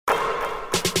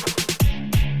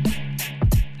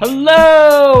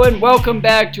Hello and welcome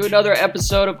back to another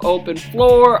episode of Open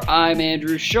Floor. I'm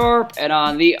Andrew Sharp, and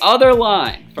on the other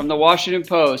line from the Washington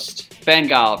Post, Ben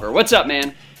Golliver. What's up,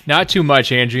 man? Not too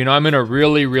much, Andrew. I'm in a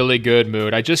really, really good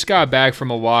mood. I just got back from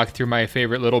a walk through my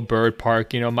favorite little bird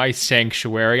park, my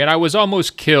sanctuary, and I was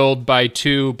almost killed by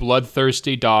two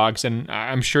bloodthirsty dogs, and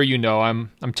I'm sure I'm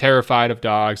terrified of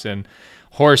dogs and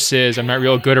horses. I'm not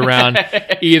real good around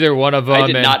either one of them. I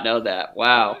did not know that.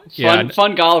 Wow.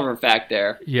 Fun Golliver fact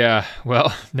there. Yeah,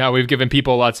 well, now we've given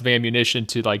people lots of ammunition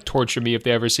to torture me if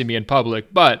they ever see me in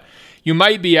public, but you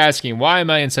might be asking, why am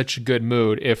I in such a good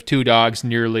mood if two dogs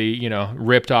nearly,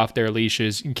 ripped off their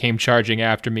leashes and came charging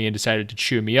after me and decided to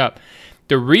chew me up?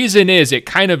 The reason is it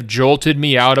kind of jolted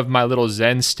me out of my little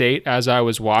Zen state as I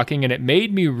was walking, and it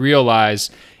made me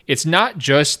realize it's not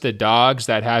just the dogs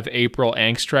that have April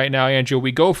angst right now, Andrew.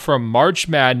 We go from March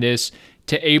Madness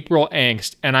to April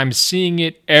angst, and I'm seeing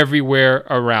it everywhere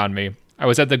around me. I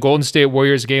was at the Golden State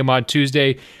Warriors game on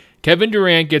Tuesday. Kevin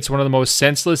Durant gets one of the most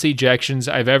senseless ejections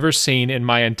I've ever seen in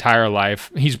my entire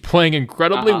life. He's playing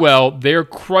incredibly well. They're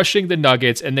crushing the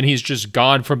Nuggets, and then he's just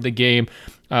gone from the game,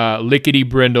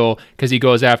 lickety-brindle, because he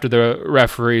goes after the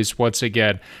referees once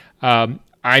again.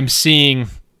 I'm seeing,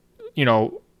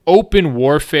 open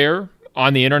warfare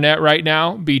on the internet right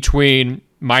now between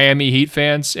Miami Heat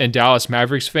fans and Dallas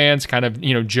Mavericks fans, kind of,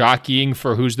 jockeying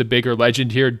for who's the bigger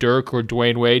legend here, Dirk or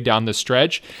Dwayne Wade down the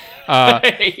stretch.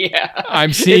 Yeah.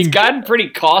 I'm seeing it's gotten pretty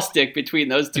caustic between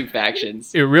those two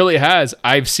factions. It really has.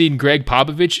 I've seen Greg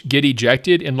Popovich get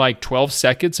ejected in 12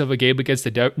 seconds of a game against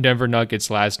the Denver Nuggets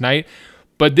last night.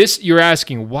 But you're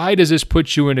asking, why does this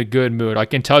put you in a good mood? I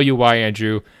can tell you why,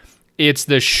 Andrew. It's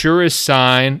the surest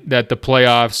sign that the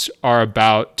playoffs are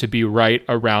about to be right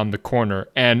around the corner.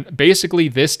 And basically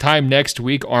this time next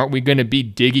week, aren't we going to be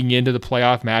digging into the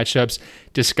playoff matchups,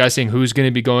 discussing who's going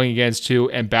to be going against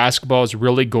who, and basketball is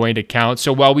really going to count.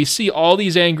 So while we see all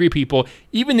these angry people,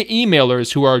 even the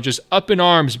emailers who are just up in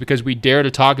arms because we dare to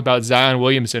talk about Zion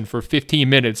Williamson for 15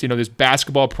 minutes, this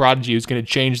basketball prodigy who's going to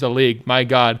change the league. My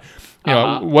God,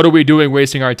 what are we doing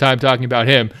wasting our time talking about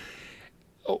him?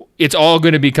 It's all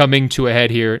going to be coming to a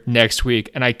head here next week,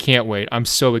 and I can't wait. I'm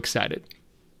so excited.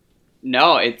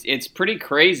 No, it's pretty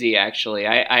crazy, actually.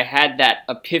 I had that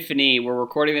epiphany. We're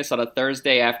recording this on a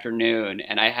Thursday afternoon,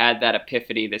 and I had that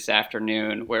epiphany this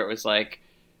afternoon where it was like,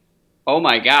 oh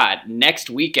my God, next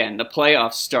weekend, the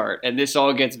playoffs start, and this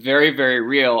all gets very, very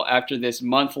real after this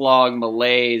month-long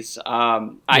malaise. I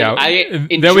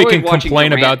enjoyed watching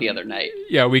Durant the other night.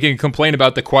 Yeah, we can complain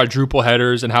about the quadruple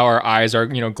headers and how our eyes are,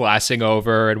 glassing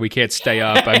over and we can't stay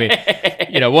up. I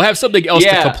mean, we'll have something else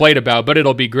to complain about, but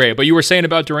it'll be great. But you were saying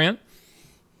about Durant?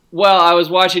 Well, I was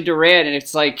watching Durant, and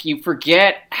it's like you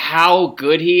forget how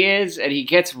good he is, and he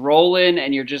gets rolling,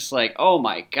 and you're just like, oh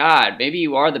my God, maybe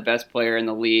you are the best player in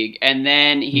the league. And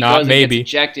then he goes and gets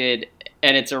ejected,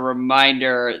 and it's a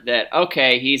reminder that,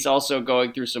 okay, he's also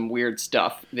going through some weird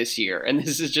stuff this year, and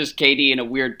this is just KD in a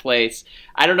weird place.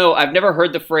 I don't know, I've never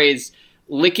heard the phrase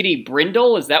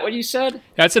lickety-brindle, is that what you said?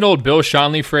 That's an old Bill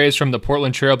Schonely phrase from the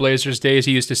Portland Trailblazers days.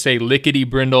 He used to say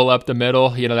lickety-brindle up the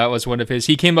middle. That was one of his.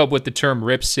 He came up with the term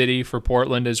Rip City for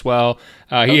Portland as well.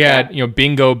 He had,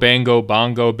 bingo, bango,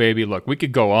 bongo, baby. Look, we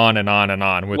could go on and on and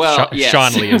on with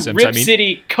Schonleyisms. Rip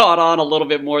City caught on a little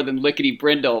bit more than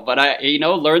lickety-brindle, but I,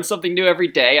 learn something new every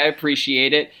day. I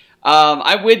appreciate it.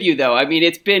 I'm with you, though. I mean,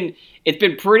 it's been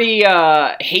pretty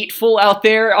hateful out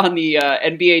there on the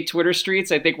NBA Twitter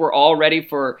streets. I think we're all ready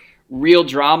for real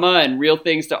drama and real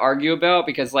things to argue about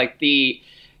because, the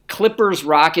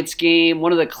Clippers-Rockets game,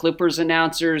 one of the Clippers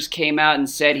announcers came out and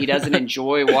said he doesn't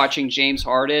enjoy watching James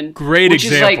Harden. Great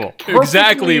example. Which is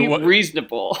exactly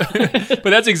reasonable. But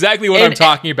that's exactly what I'm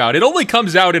talking about. It only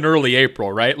comes out in early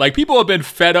April, right? People have been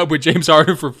fed up with James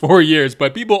Harden for 4 years,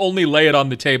 but people only lay it on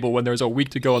the table when there's a week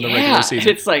to go in the regular season.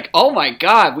 It's like, oh my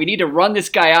God, we need to run this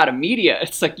guy out of media.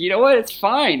 It's like, you know what? It's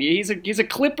fine. He's a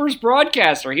Clippers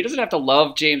broadcaster. He doesn't have to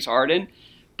love James Harden.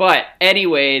 But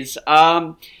anyways,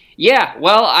 yeah,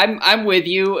 well, I'm with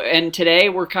you, and today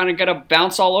we're kind of going to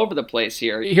bounce all over the place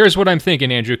here. Here's what I'm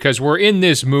thinking, Andrew, because we're in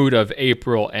this mood of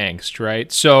April angst,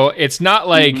 right? So it's not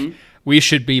like we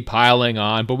should be piling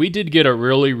on, but we did get a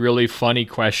really, really funny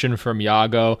question from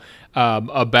Yago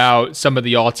about some of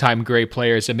the all-time great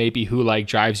players and maybe who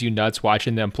drives you nuts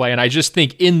watching them play. And I just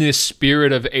think in this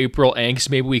spirit of April angst,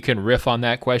 maybe we can riff on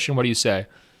that question. What do you say?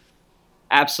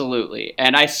 Absolutely.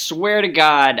 And I swear to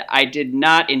God, I did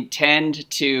not intend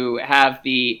to have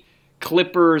the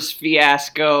Clippers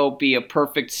fiasco be a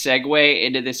perfect segue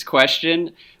into this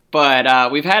question,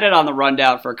 but we've had it on the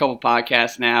rundown for a couple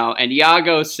podcasts now, and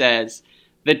Yago says,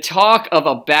 The talk of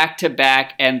a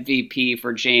back-to-back MVP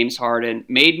for James Harden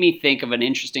made me think of an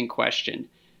interesting question.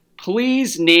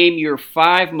 Please name your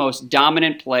 5 most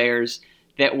dominant players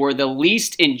that were the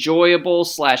least enjoyable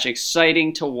 /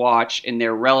 exciting to watch in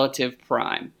their relative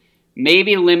prime.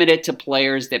 Maybe limit it to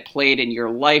players that played in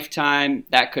your lifetime.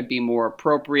 That could be more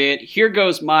appropriate. Here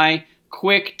goes my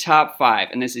quick top 5,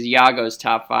 and this is Yago's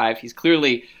top 5. He's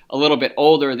clearly a little bit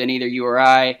older than either you or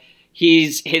I.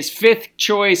 His 5th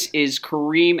choice is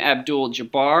Kareem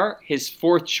Abdul-Jabbar. His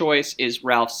 4th choice is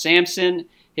Ralph Sampson.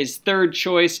 His 3rd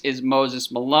choice is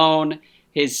Moses Malone.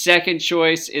 His 2nd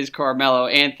choice is Carmelo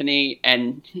Anthony.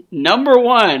 And number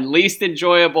 1, least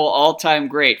enjoyable all-time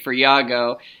great for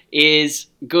Yago is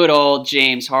good old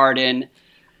James Harden.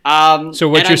 So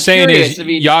what you're saying is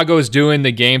Yago's doing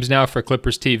the games now for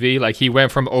Clippers TV? Like he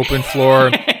went from open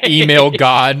floor email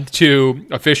god to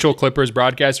official Clippers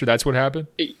broadcaster? That's what happened?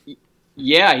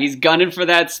 Yeah, he's gunning for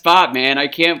that spot, man. I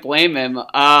can't blame him.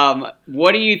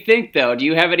 What do you think, though? Do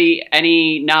you have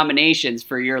any nominations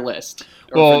for your list?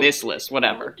 Or for this list,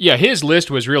 whatever. Yeah, his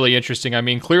list was really interesting. I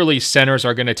mean, clearly centers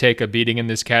are going to take a beating in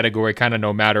this category kind of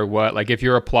no matter what. Like if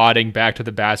you're applauding back to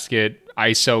the basket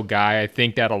ISO guy, I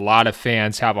think that a lot of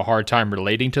fans have a hard time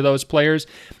relating to those players.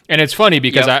 And it's funny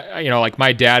because like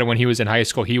my dad, when he was in high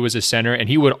school, he was a center and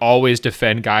he would always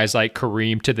defend guys like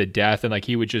Kareem to the death. And like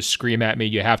he would just scream at me,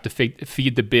 you have to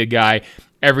feed the big guy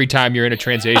every time you're in a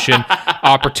transition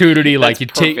opportunity. Like you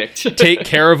take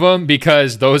care of them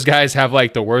because those guys have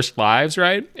like the worst lives,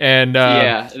 right? And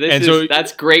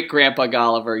that's great Grandpa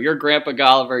Golliver. Your Grandpa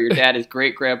Golliver, your dad is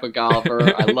great Grandpa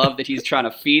Golliver. I love that he's trying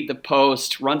to feed the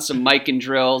post, run some mic and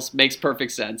drills. Makes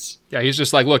perfect sense. Yeah, he's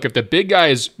just like, look, if the big guy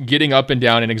is getting up and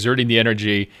down and exerting the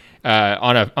energy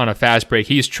on a fast break,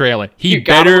 he's trailing. You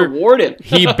better reward him.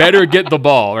 He better get the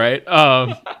ball, right?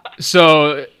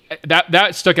 So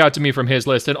that stuck out to me from his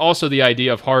list, and also the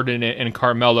idea of Harden and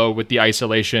Carmelo with the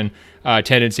isolation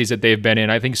tendencies that they've been in.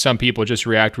 I think some people just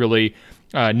react really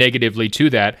negatively to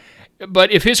that.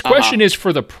 But if his question is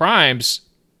for the primes,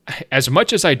 as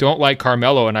much as I don't like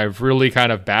Carmelo, and I've really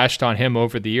kind of bashed on him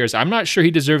over the years, I'm not sure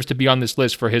he deserves to be on this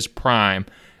list for his prime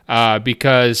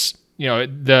because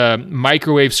the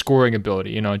microwave scoring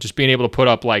ability, just being able to put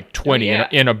up like 20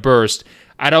 in a burst.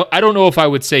 I don't know if I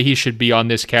would say he should be on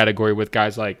this category with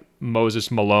guys like Moses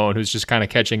Malone, who's just kind of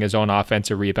catching his own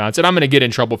offensive rebounds. And I'm going to get in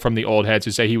trouble from the old heads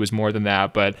who say he was more than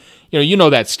that. But,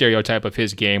 that stereotype of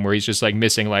his game where he's just like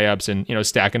missing layups and,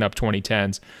 stacking up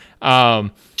 2010s.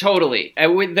 Totally.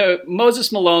 And with the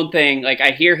Moses Malone thing, like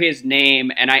I hear his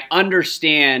name and I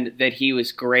understand that he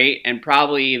was great and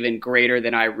probably even greater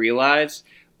than I realized.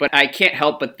 But I can't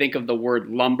help but think of the word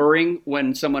lumbering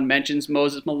when someone mentions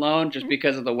Moses Malone, just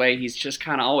because of the way he's just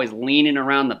kind of always leaning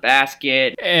around the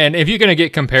basket. And if you're going to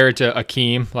get compared to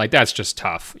Akeem, like that's just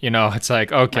tough. It's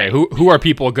like, okay, right. who are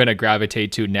people going to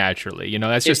gravitate to naturally?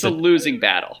 That's just a losing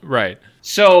battle. Right.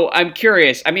 So I'm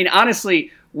curious. I mean,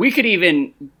 honestly, we could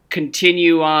even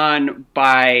continue on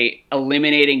by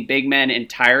eliminating big men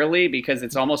entirely because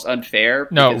it's almost unfair.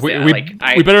 No,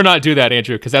 we better not do that,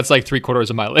 Andrew, because that's like 3/4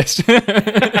 of my list.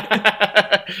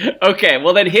 Okay,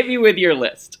 well then hit me with your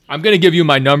list. I'm going to give you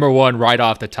my number 1 right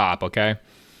off the top, okay?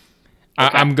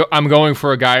 I'm going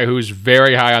for a guy who's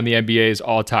very high on the NBA's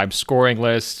all-time scoring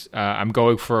list. I'm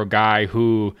going for a guy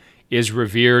who is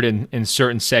revered in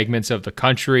certain segments of the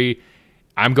country.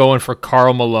 I'm going for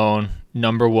Karl Malone.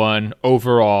 Number 1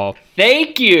 overall.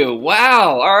 Thank you.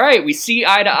 Wow. All right. We see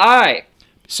eye to eye.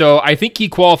 So I think he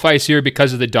qualifies here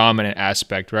because of the dominant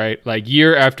aspect, right? Like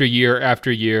year after year after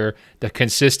year, the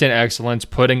consistent excellence,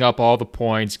 putting up all the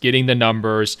points, getting the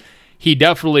numbers. He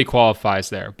definitely qualifies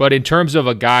there. But in terms of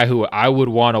a guy who I would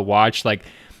want to watch, like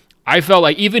I felt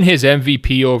like even his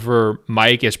MVP over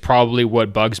Mike is probably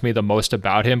what bugs me the most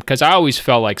about him because I always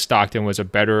felt like Stockton was a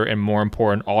better and more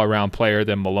important all-around player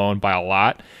than Malone by a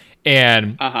lot.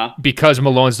 And because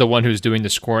Malone's the one who's doing the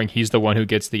scoring, he's the one who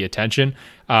gets the attention.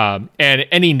 And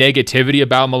any negativity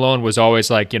about Malone was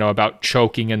always like, about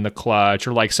choking in the clutch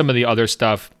or like some of the other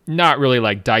stuff, not really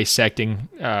like dissecting,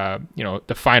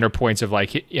 the finer points of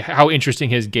like how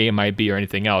interesting his game might be or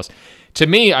anything else. To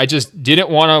me, I just didn't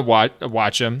want to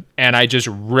watch him, and I just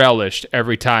relished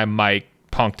every time Mike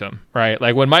punked him, right?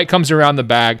 Like when Mike comes around the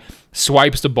bag,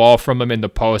 swipes the ball from him in the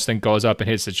post and goes up and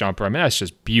hits the jumper. I mean, that's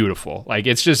just beautiful. Like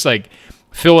it's just like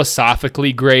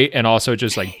philosophically great and also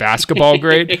just like basketball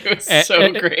great. It was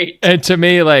so great. And to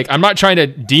me, like I'm not trying to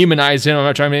demonize him. I'm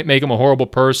not trying to make him a horrible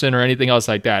person or anything else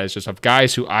like that. It's just of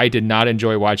guys who I did not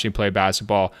enjoy watching play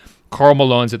basketball. Karl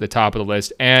Malone's at the top of the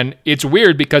list. And it's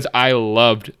weird because I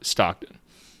loved Stockton.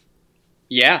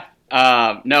 Yeah.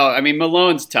 No, I mean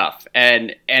Malone's tough,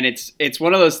 and it's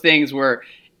one of those things where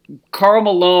Karl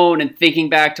Malone, and thinking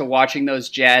back to watching those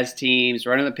Jazz teams,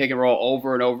 running the pick and roll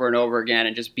over and over and over again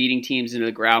and just beating teams into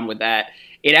the ground with that,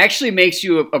 it actually makes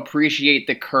you appreciate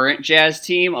the current Jazz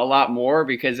team a lot more,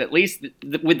 because at least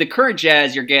with the current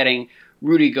Jazz, you're getting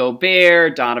Rudy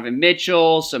Gobert, Donovan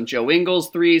Mitchell, some Joe Ingles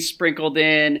threes sprinkled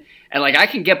in. And like, I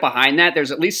can get behind that.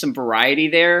 There's at least some variety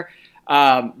there.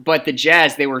 But the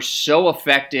Jazz, they were so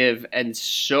effective and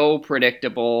so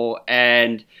predictable,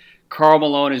 and Karl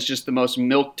Malone is just the most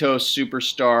milquetoast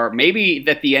superstar maybe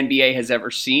that the NBA has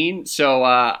ever seen. So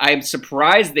I'm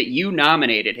surprised that you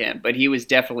nominated him, but he was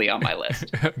definitely on my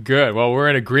list. Good. Well, we're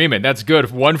in agreement. That's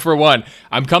good. 1 for 1.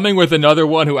 I'm coming with another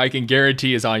one who I can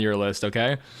guarantee is on your list,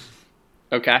 okay?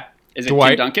 Okay. Is it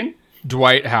Tim Duncan?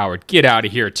 Dwight Howard. Get out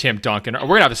of here, Tim Duncan. We're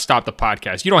going to have to stop the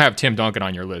podcast. You don't have Tim Duncan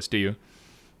on your list, do you?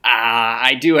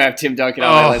 I do have Tim Duncan on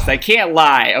my list. I can't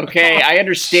lie, okay? I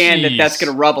understand that that's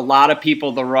going to rub a lot of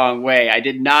people the wrong way. I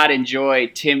did not enjoy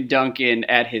Tim Duncan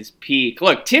at his peak.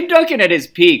 Look, Tim Duncan at his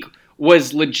peak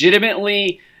was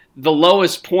legitimately the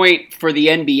lowest point for the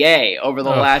NBA over the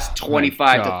last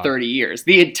 25 to 30 years.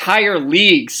 The entire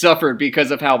league suffered because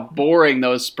of how boring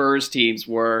those Spurs teams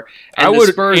were. And the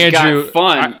Spurs got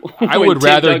fun when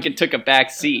Tim Duncan took a back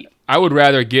seat. I would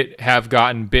rather have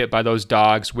gotten bit by those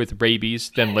dogs with rabies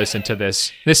than listen to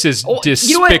this. This is despicable.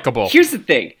 You know what? Here's the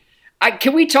thing.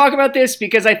 Can we talk about this?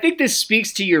 Because I think this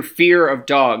speaks to your fear of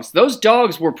dogs. Those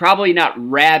dogs were probably not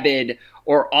rabid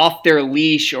or off their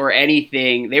leash or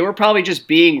anything. They were probably just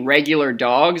being regular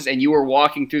dogs, and you were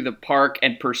walking through the park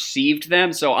and perceived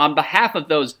them. So on behalf of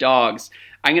those dogs,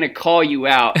 I'm going to call you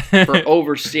out for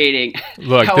overstating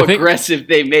how aggressive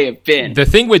they may have been. The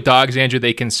thing with dogs, Andrew,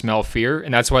 they can smell fear,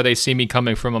 and that's why they see me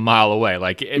coming from a mile away.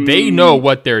 Like, they know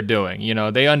what they're doing. You know,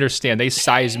 they understand. They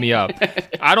size me up.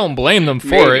 I don't blame them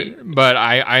for it, but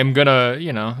I'm going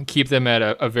to, keep them at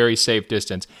a very safe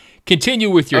distance. Continue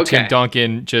with your Tim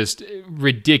Duncan just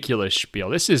ridiculous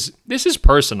spiel. This is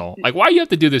personal. Like, why do you have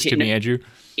to do this to me, Andrew?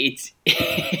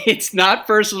 It's not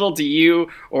personal to you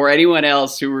or anyone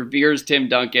else who reveres Tim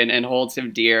Duncan and holds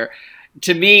him dear.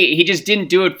 To me, he just didn't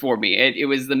do it for me. It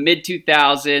was the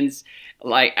mid-2000s.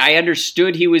 Like, I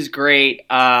understood he was great,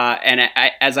 and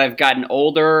as I've gotten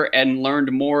older and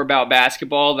learned more about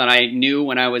basketball than I knew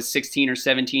when I was 16 or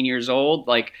 17 years old,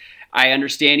 like, I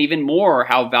understand even more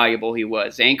how valuable he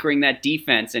was, anchoring that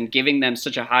defense and giving them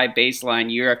such a high baseline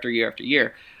year after year after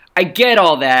year. I get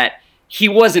all that. He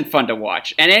wasn't fun to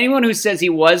watch. And anyone who says he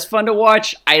was fun to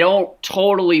watch, I don't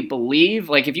totally believe.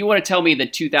 Like, if you want to tell me the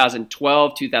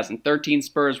 2012, 2013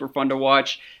 Spurs were fun to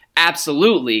watch,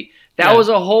 absolutely. That was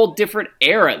a whole different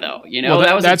era, though. You know,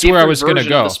 that was that's a different where I was going to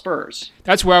go. Of the Spurs.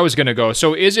 That's where I was going to go.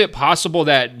 So is it possible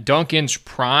that Duncan's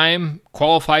prime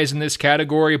qualifies in this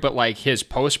category, but like his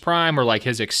post-prime or like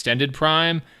his extended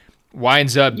prime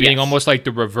winds up being almost like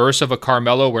the reverse of a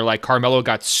Carmelo, where like Carmelo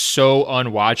got so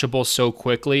unwatchable so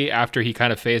quickly after he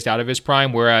kind of phased out of his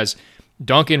prime, whereas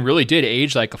Duncan really did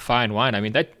age like a fine wine. I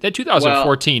mean, that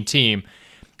 2014 team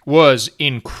was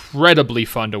incredibly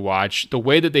fun to watch. The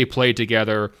way that they played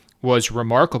together was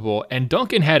remarkable, and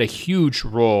Duncan had a huge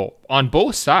role on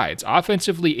both sides,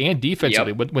 offensively and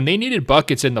defensively. When they needed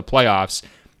buckets in the playoffs,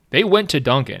 they went to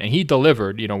Duncan, and he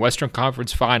delivered, Western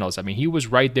Conference Finals. I mean, he was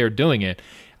right there doing it.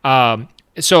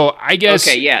 So I guess...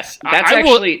 Okay, yes.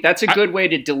 That's a good way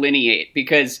to delineate,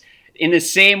 because in the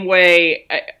same way,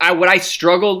 what I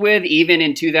struggled with even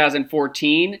in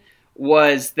 2014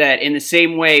 was that in the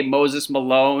same way Moses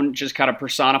Malone just kind of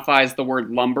personifies the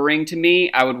word lumbering to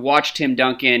me, I would watch Tim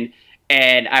Duncan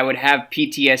and I would have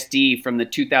PTSD from the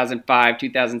 2005,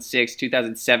 2006,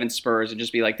 2007 Spurs and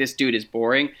just be like, this dude is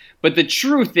boring. But the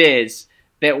truth is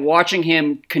that watching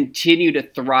him continue to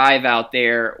thrive out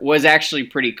there was actually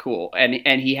pretty cool.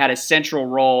 And he had a central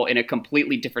role in a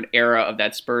completely different era of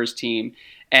that Spurs team.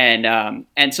 And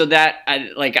so that,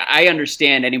 I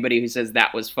understand anybody who says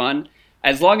that was fun.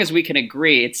 As long as we can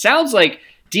agree, it sounds like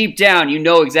deep down you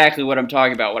know exactly what I'm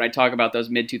talking about when I talk about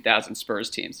those mid-2000 Spurs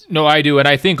teams. No, I do. And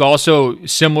I think also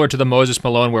similar to the Moses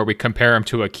Malone where we compare him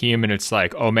to Hakeem and it's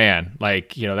like, oh man,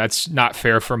 that's not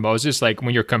fair for Moses. Like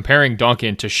when you're comparing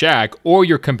Duncan to Shaq or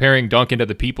you're comparing Duncan to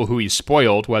the people who he's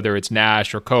spoiled, whether it's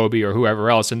Nash or Kobe or whoever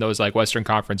else in those like Western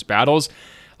Conference battles,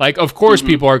 like, of course,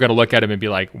 people are going to look at him and be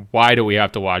like, why do we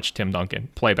have to watch Tim Duncan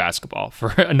play basketball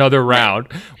for another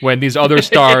round when these other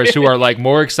stars who are like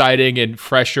more exciting and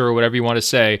fresher or whatever you want to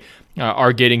say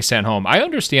are getting sent home? I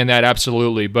understand that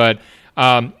absolutely. But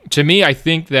to me, I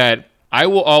think that I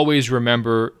will always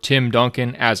remember Tim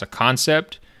Duncan as a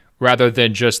concept rather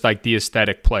than just like the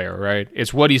aesthetic player, right?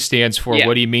 It's what he stands for, Yeah.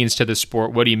 what he means to the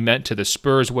sport, what he meant to the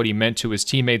Spurs, what he meant to his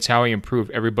teammates, how he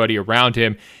improved everybody around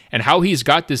him, and how he's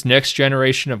got this next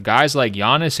generation of guys like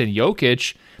Giannis and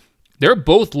Jokic. They're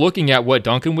both looking at what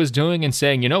Duncan was doing and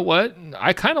saying, you know what,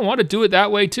 I kind of want to do it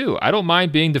that way too. I don't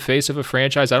mind being the face of a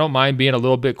franchise. I don't mind being a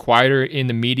little bit quieter in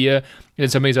the media than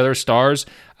some of these other stars.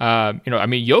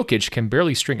 Jokic can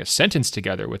barely string a sentence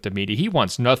together with the media. He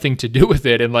wants nothing to do with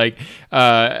it. And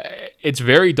it's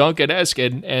very Duncan-esque.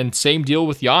 And same deal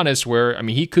with Giannis, where,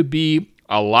 he could be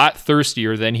a lot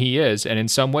thirstier than he is. And in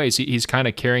some ways, he's kind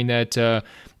of carrying that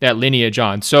lineage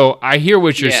on. So I hear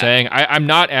what you're saying. I'm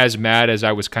not as mad as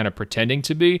I was kind of pretending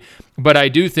to be, but I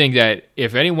do think that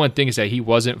if anyone thinks that he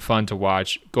wasn't fun to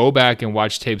watch, go back and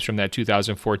watch tapes from that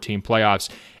 2014 playoffs.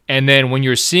 And then when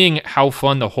you're seeing how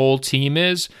fun the whole team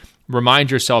is,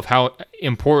 remind yourself how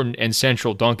important and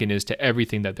central Duncan is to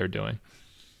everything that they're doing.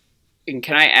 And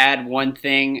can I add one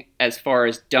thing as far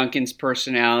as Duncan's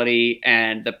personality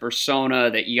and the persona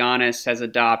that Giannis has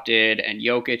adopted and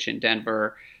Jokic in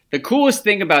Denver? The coolest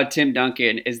thing about Tim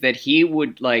Duncan is that he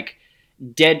would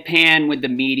deadpan with the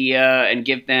media and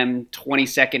give them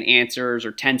 20-second answers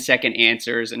or 10-second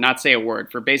answers and not say a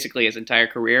word for basically his entire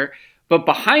career. But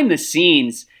behind the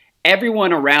scenes,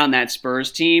 everyone around that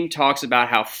Spurs team talks about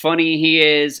how funny he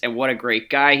is and what a great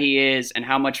guy he is and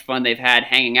how much fun they've had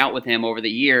hanging out with him over the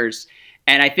years.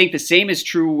 And I think the same is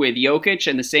true with Jokic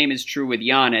and the same is true with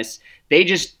Giannis. They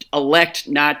just elect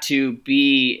not to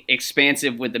be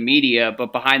expansive with the media,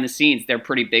 but behind the scenes, they're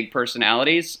pretty big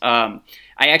personalities.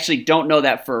 I actually don't know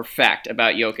that for a fact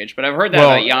about Jokic, but I've heard that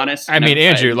about Giannis.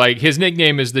 Andrew, his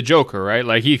nickname is the Joker,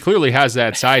 right? He clearly has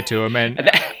that side to him,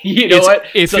 and you know what?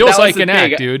 It feels like an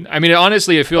act, dude.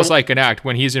 Honestly, it feels like an act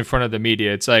when he's in front of the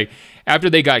media. It's like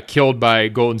after they got killed by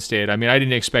Golden State. I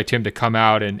didn't expect him to come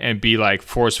out and be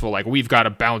forceful, we've got to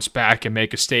bounce back and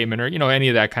make a statement, or any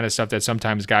of that kind of stuff that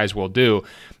sometimes guys will do.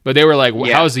 But they were like,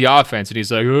 how's the offense? And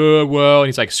he's like, and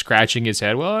he's scratching his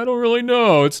head. Well, I don't really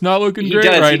know. It's not looking great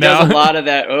right now. He does a lot of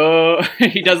that.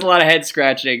 He does a lot of head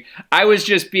scratching. I was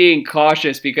just being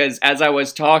cautious because as I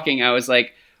was talking, I was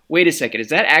like, wait a second, is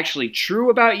that actually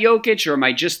true about Jokic, or am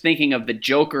I just thinking of the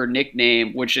Joker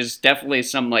nickname, which is definitely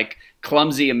some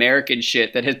clumsy American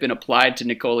shit that has been applied to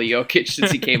Nikola Jokic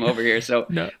since he came over here. So,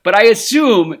 no. But I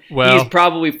assume he's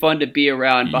probably fun to be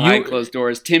around behind closed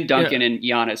doors. Tim Duncan and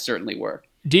Giannis certainly were.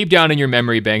 Deep down in your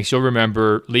memory banks, you'll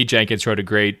remember Lee Jenkins wrote a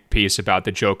great piece about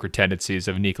the Joker tendencies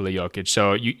of Nikola Jokic.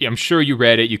 So I'm sure you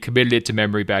read it. You committed it to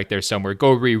memory back there somewhere.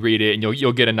 Go reread it, and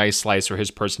you'll get a nice slice for his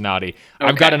personality.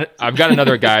 Okay. I've got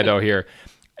another guy though here,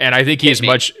 and I think he's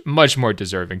much more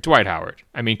deserving. Dwight Howard.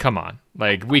 Come on,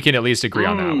 we can at least agree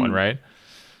on that one, right?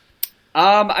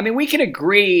 We can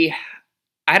agree.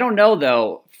 I don't know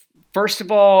though. First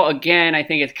of all, again, I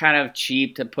think it's kind of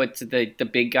cheap to put the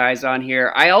big guys on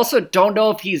here. I also don't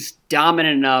know if he's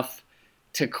dominant enough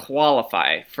to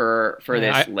qualify for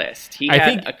this list.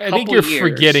 I think you're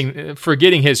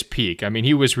forgetting his peak.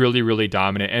 He was really, really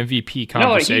dominant. MVP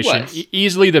conversation.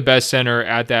 Easily the best center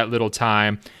at that little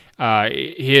time.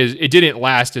 It didn't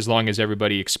last as long as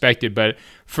everybody expected, but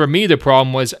for me, the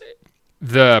problem was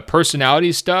the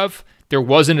personality stuff. There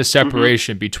wasn't a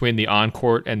separation between the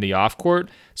on-court and the off-court.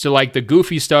 So the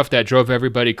goofy stuff that drove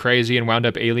everybody crazy and wound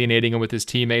up alienating him with his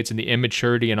teammates and the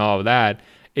immaturity and all of that,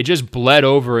 it just bled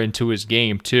over into his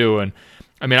game too. And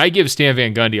I give Stan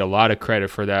Van Gundy a lot of credit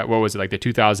for that. What was it, the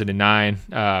 2009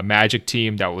 Magic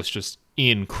team? That was just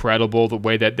incredible. The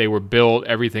way that they were built,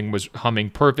 everything was humming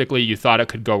perfectly. You thought it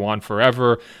could go on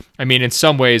forever. In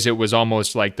some ways it was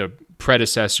almost like the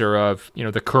predecessor of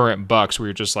the current Bucks, where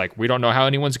you're just we don't know how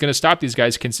anyone's going to stop these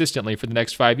guys consistently for the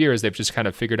next 5 years. They've just kind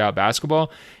of figured out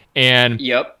basketball, and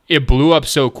it blew up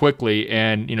so quickly.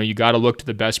 And you got to look to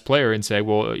the best player and say,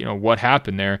 well, what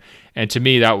happened there? And to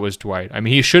me, that was Dwight.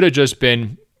 He should have just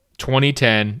been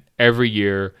 2010 every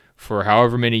year for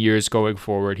however many years going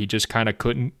forward. He just kind of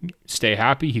couldn't stay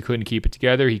happy. He couldn't keep it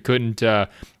together. He couldn't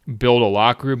build a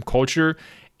locker room culture.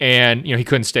 And, he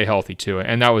couldn't stay healthy too.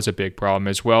 And that was a big problem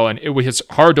as well. And it was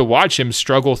hard to watch him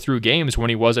struggle through games when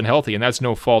he wasn't healthy. And that's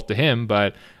no fault to him,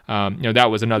 but,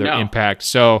 that was another impact.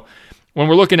 So when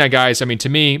we're looking at guys, to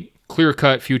me,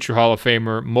 clear-cut future Hall of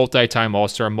Famer, multi-time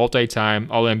All-Star, multi-time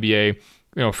All-NBA,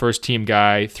 first-team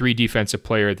guy, 3 Defensive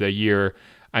Player of the Year.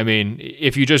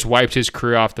 If you just wiped his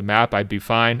career off the map, I'd be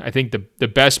fine. I think the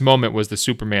best moment was the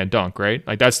Superman dunk, right?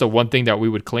 That's the one thing that we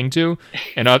would cling to.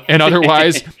 And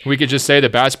otherwise, we could just say the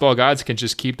basketball gods can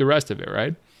just keep the rest of it,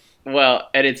 right? Well,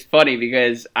 and it's funny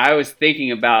because I was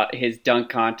thinking about his dunk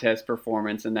contest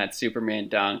performance in that Superman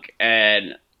dunk,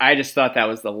 and I just thought that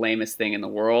was the lamest thing in the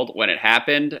world when it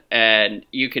happened. And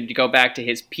you could go back to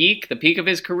his peak. The peak of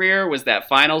his career was that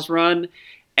finals run.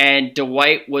 And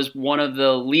Dwight was one of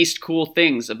the least cool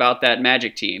things about that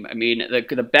Magic team. I mean,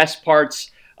 the best parts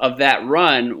of that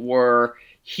run were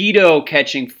Hito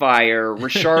catching fire,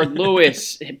 Rashard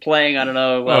Lewis playing on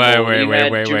another level. Wait,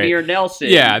 Jameer Nelson.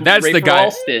 Yeah, that's Ray the guy.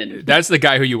 Alston. That's the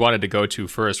guy who you wanted to go to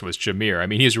first was Jameer. I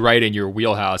mean, he's right in your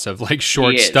wheelhouse of like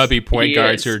short, stubby point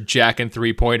guards who are jacking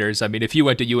 3-pointers. I mean, if you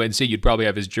went to UNC, you'd probably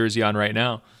have his jersey on right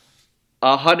now.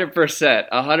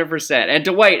 100%. And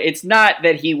Dwight, it's not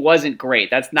that he wasn't great.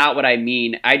 That's not what I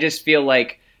mean. I just feel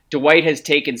like Dwight has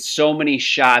taken so many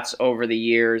shots over the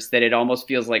years that it almost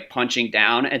feels like punching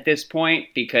down at this point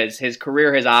because his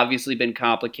career has obviously been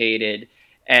complicated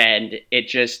and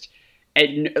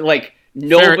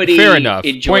nobody fair enough.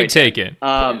 enjoyed Point taken.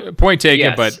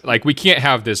 Yes. But like we can't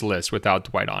have this list without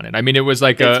Dwight on it. I mean, it was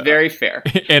like it's very fair.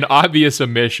 an obvious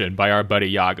omission by our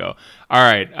buddy Yago. All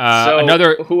right.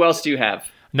 Who else do you have?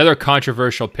 Another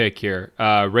controversial pick here.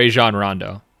 Rajon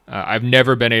Rondo. I've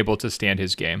never been able to stand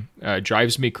his game.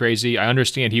 Drives me crazy. I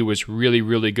understand he was really,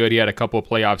 really good. He had a couple of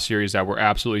playoff series that were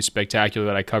absolutely spectacular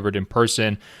that I covered in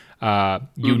person.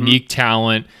 Unique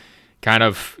talent. Kind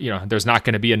of, there's not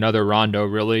going to be another Rondo,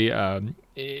 really.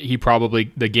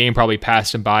 The game probably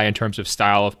passed him by in terms of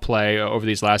style of play over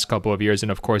these last couple of years.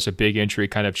 And, of course, a big injury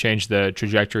kind of changed the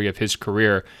trajectory of his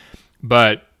career.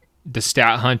 But the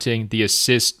stat hunting, the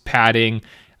assist padding,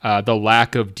 the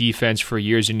lack of defense for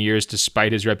years and years,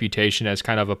 despite his reputation as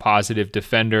kind of a positive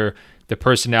defender, the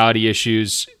personality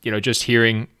issues, just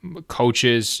hearing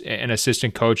coaches and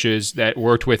assistant coaches that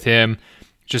worked with him,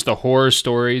 just the horror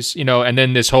stories, and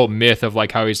then this whole myth of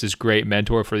like how he's this great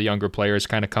mentor for the younger players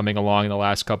kind of coming along in the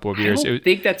last couple of years. I don't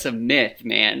think that's a myth,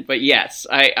 man. But yes,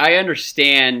 I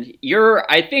understand.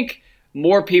 I think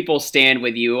more people stand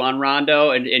with you on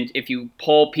Rondo. And if you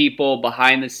poll people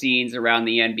behind the scenes around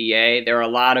the NBA, there are a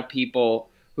lot of people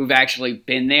who've actually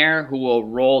been there who will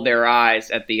roll their eyes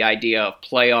at the idea of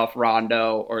playoff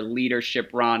Rondo or leadership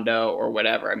Rondo or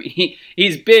whatever. I mean,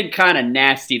 he's been kind of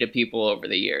nasty to people over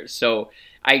the years. So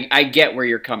I get where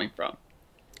you're coming from.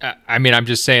 I mean, I'm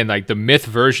just saying, like, the myth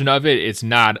version of it, it's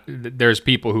not, there's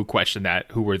people who question that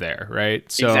who were there, right?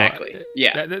 So exactly.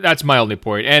 Yeah. That's my only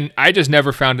point. And I just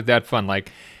never found it that fun.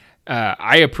 Like,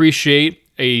 I appreciate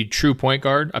a true point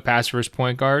guard, a pass first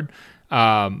point guard,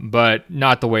 but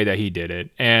not the way that he did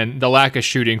it. And the lack of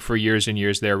shooting for years and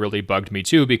years there really bugged me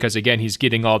too, because again, he's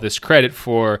getting all this credit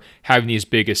for having these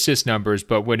big assist numbers,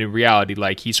 but when in reality,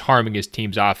 like, he's harming his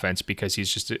team's offense because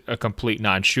he's just a complete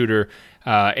non-shooter.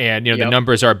 And the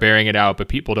numbers are bearing it out, but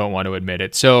people don't want to admit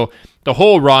it. So the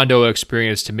whole Rondo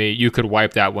experience, to me, you could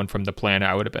wipe that one from the planet.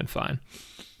 I would have been fine.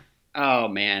 Oh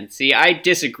man. See, I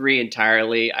disagree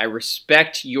entirely. I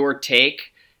respect your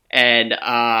take. And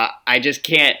I just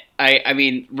can't. I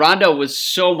mean, Rondo was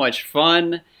so much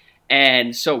fun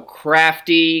and so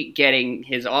crafty getting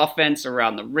his offense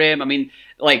around the rim. I mean,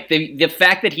 like the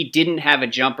fact that he didn't have a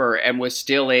jumper and was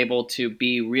still able to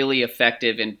be really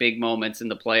effective in big moments in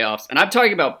the playoffs. And I'm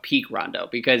talking about peak Rondo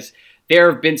because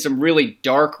there have been some really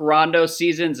dark Rondo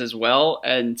seasons as well.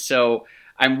 And so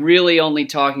I'm really only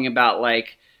talking about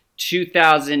like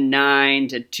 2009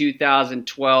 to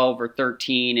 2012 or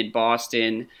 13 in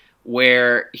Boston,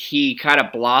 where he kind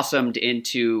of blossomed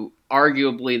into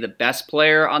arguably the best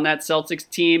player on that Celtics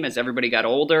team as everybody got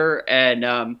older.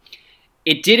 And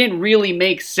it didn't really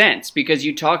make sense because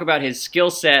you talk about his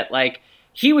skill set, like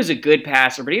he was a good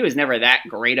passer, but he was never that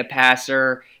great a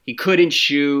passer. He couldn't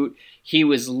shoot. He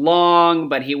was long,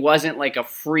 but he wasn't like a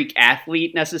freak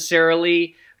athlete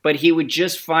necessarily. But he would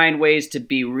just find ways to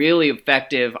be really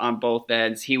effective on both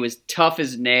ends. He was tough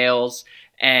as nails.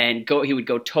 And he would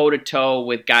go toe-to-toe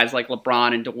with guys like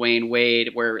LeBron and Dwayne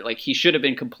Wade, where like he should have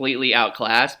been completely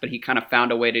outclassed, but he kind of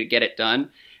found a way to get it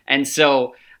done. And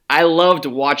so I loved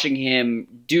watching him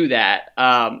do that.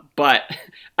 And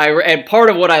part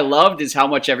of what I loved is how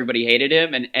much everybody hated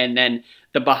him, and then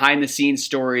the behind-the-scenes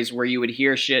stories where you would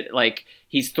hear shit like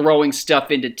he's throwing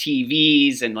stuff into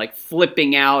TVs and like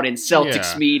flipping out in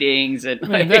Celtics meetings. And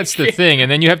like, that's the thing. And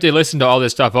then you have to listen to all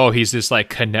this stuff. Oh, he's this like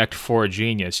Connect 4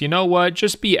 genius. You know what?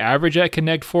 Just be average at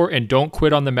Connect 4 and don't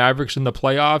quit on the Mavericks in the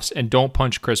playoffs and don't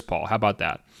punch Chris Paul. How about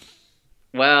that?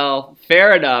 Well,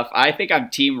 fair enough. I think I'm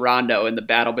Team Rondo in the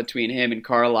battle between him and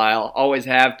Carlisle. Always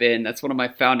have been. That's one of my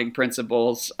founding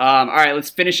principles. All right, let's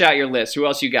finish out your list. Who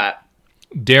else you got?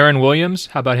 Darren Williams.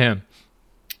 How about him?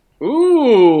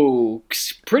 Ooh,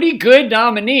 pretty good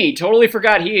nominee. Totally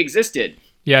forgot he existed.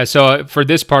 Yeah, so for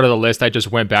this part of the list, I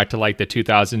just went back to like the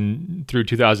 2000 through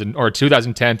 2000 or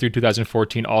 2010 through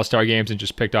 2014 All-Star games and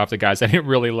just picked off the guys I didn't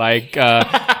really like. A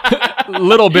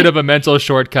little bit of a mental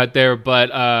shortcut there,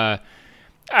 but I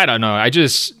don't know. I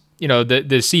just, the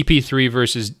CP3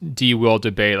 versus D Will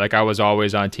debate, like I was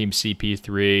always on team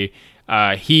CP3.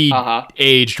 He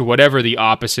aged whatever the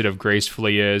opposite of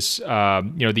gracefully is.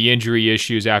 The injury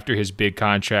issues after his big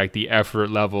contract, the effort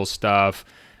level stuff.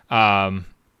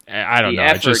 I don't know. The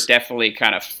effort definitely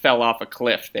kind of fell off a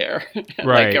cliff there,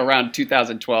 right. like around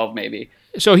 2012 maybe.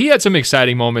 So he had some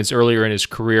exciting moments earlier in his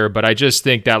career, but I just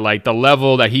think that like the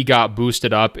level that he got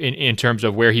boosted up in terms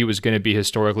of where he was going to be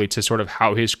historically to sort of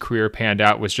how his career panned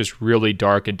out was just really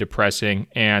dark and depressing,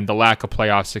 and the lack of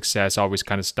playoff success always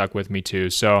kind of stuck with me too.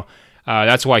 So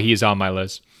that's why he's on my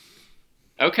list.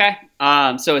 Okay.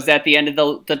 So is that the end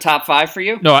of the top 5 for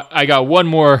you? No, I got one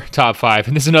more top 5,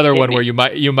 and this is another one where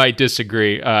you might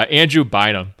disagree. Andrew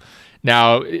Bynum.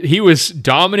 Now, he was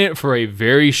dominant for a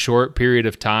very short period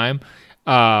of time,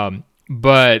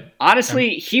 but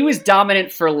honestly, he was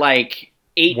dominant for like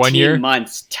 18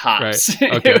 months tops.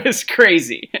 Right. Okay. It was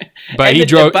crazy. But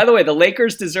by the way, the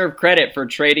Lakers deserve credit for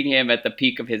trading him at the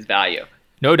peak of his value.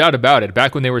 No doubt about it.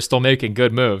 Back when they were still making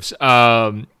good moves.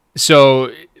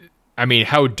 So, I mean,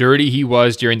 how dirty he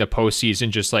was during the postseason,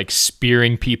 just like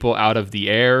spearing people out of the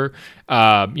air.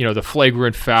 The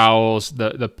flagrant fouls,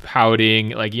 the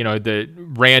pouting, like, the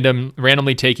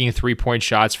randomly taking 3-point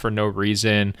shots for no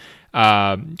reason.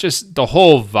 Just the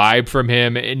whole vibe from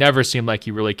him. It never seemed like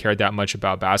he really cared that much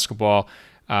about basketball.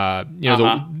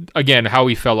 Again, how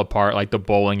he fell apart, like the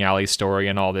bowling alley story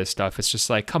and all this stuff. It's just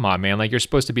like, come on, man. Like, you're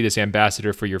supposed to be this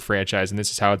ambassador for your franchise, and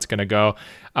this is how it's going to go.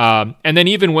 And then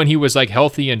even when he was like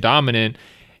healthy and dominant,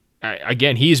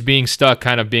 again, he's being stuck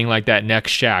kind of being like that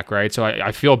next Shaq, right? So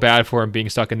I feel bad for him being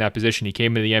stuck in that position. He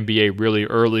came into the NBA really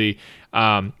early.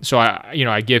 So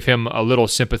I give him a little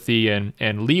sympathy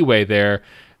and leeway there.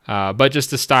 But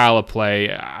just the style of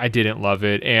play, I didn't love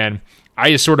it. And I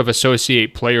just sort of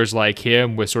associate players like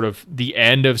him with sort of the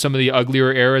end of some of the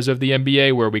uglier eras of the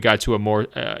NBA, where we got to a more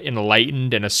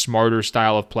enlightened and a smarter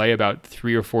style of play about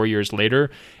 3 or 4 years later.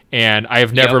 And I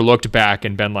have never looked back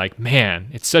and been like, man,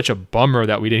 it's such a bummer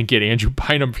that we didn't get Andrew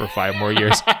Bynum for 5 more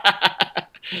years.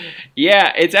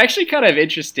 Yeah, it's actually kind of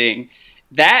interesting.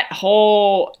 That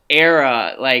whole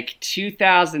era, like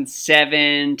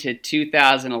 2007 to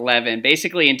 2011,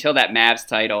 basically until that Mavs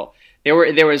title,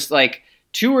 there was like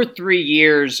 2 or 3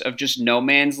 years of just no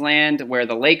man's land where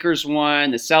the Lakers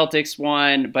won, the Celtics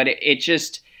won, but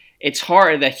it's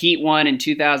hard. The Heat won in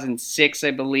 2006,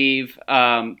 I believe.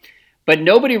 But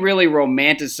nobody really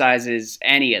romanticizes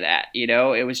any of that.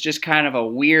 It was just kind of a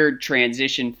weird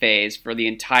transition phase for the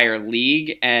entire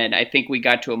league. And I think we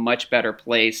got to a much better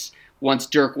place once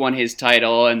Dirk won his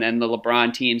title, and then the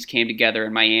LeBron teams came together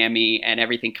in Miami, and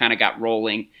everything kind of got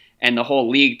rolling and the whole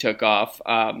league took off.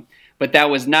 But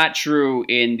that was not true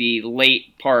in the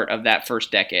late part of that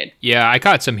first decade. Yeah, I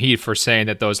caught some heat for saying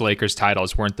that those Lakers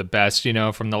titles weren't the best,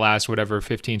 from the last,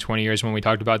 15, 20 years when we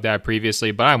talked about that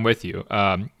previously. But I'm with you.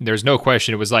 There's no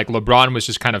question. It was like LeBron was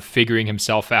just kind of figuring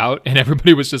himself out, and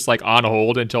everybody was just like on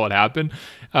hold until it happened.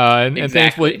 And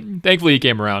thankfully he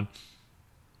came around.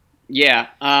 Yeah.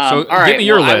 So all right, give me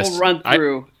your list. I will run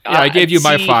through. I gave you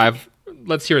my 5.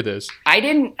 Let's hear this. I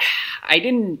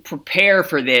didn't prepare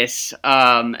for this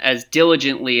as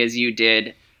diligently as you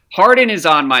did. Harden is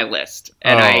on my list,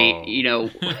 and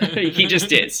he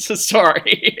just is. So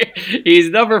sorry. He's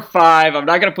number 5. I'm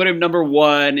not going to put him number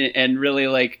 1 and really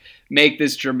like make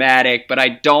this dramatic, but I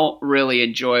don't really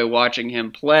enjoy watching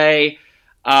him play.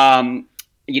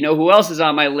 Who else is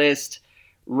on my list?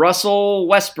 Russell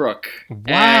Westbrook.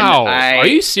 Wow. Are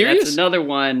you serious? That's another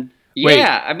one. Wait,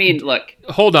 yeah, I mean, look.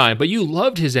 Hold on, but you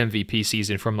loved his MVP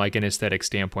season from like an aesthetic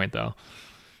standpoint, though.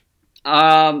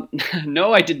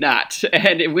 No, I did not.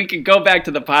 And we could go back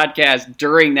to the podcast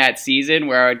during that season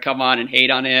where I would come on and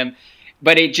hate on him.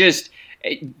 But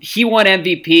he won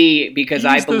MVP because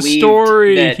I believe the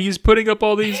story. That he's putting up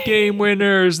all these game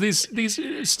winners. These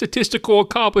statistical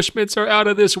accomplishments are out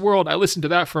of this world. I listened to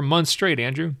that for months straight,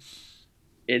 Andrew.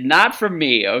 Not from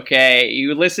me, okay?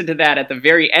 You listened to that at the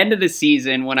very end of the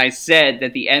season when I said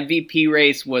that the MVP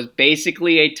race was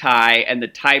basically a tie and the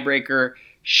tiebreaker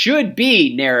should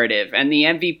be narrative, and the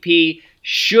MVP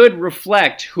should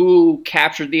reflect who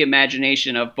captured the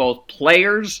imagination of both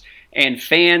players and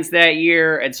fans that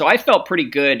year. And so I felt pretty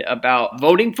good about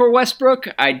voting for Westbrook.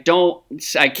 I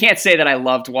can't say that I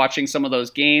loved watching some of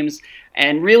those games.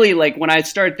 And really, like, when I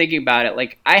started thinking about it,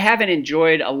 like, I haven't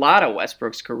enjoyed a lot of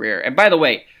Westbrook's career. And by the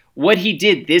way, what he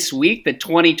did this week, the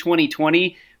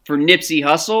 20-20-20, for Nipsey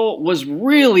Hussle was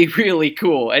really, really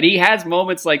cool. And he has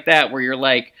moments like that where you're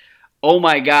like, oh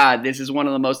my God, this is one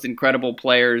of the most incredible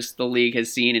players the league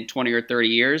has seen in 20 or 30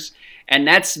 years. And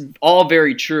that's all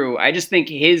very true. I just think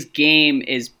his game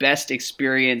is best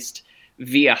experienced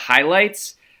via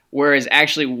highlights, whereas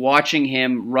actually watching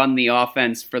him run the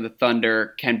offense for the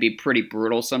Thunder can be pretty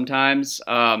brutal sometimes.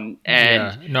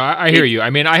 I hear you. I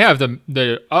mean, I have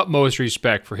the utmost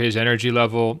respect for his energy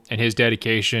level and his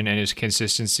dedication and his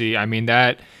consistency. I mean,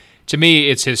 that to me,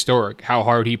 it's historic how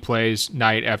hard he plays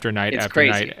night after night after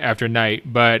night after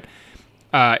night. But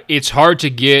it's hard to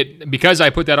get, because I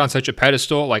put that on such a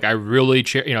pedestal. Like, I really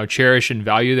cherish and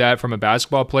value that from a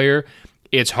basketball player.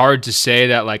 It's hard to say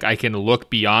that like I can look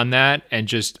beyond that and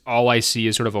just all I see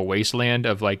is sort of a wasteland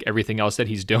of like everything else that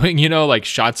he's doing, like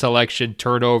shot selection,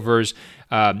 turnovers,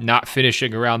 not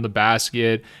finishing around the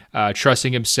basket,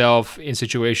 trusting himself in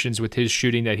situations with his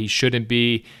shooting that he shouldn't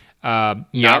be,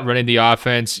 not running the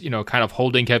offense, kind of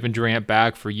holding Kevin Durant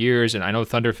back for years. And I know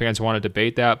Thunder fans want to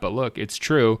debate that, but look, it's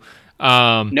true.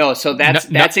 So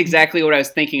that's exactly what I was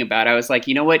thinking about. I was like,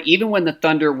 you know what? Even when the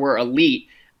Thunder were elite,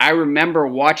 I remember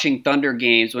watching Thunder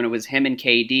games when it was him and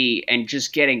KD and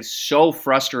just getting so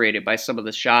frustrated by some of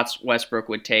the shots Westbrook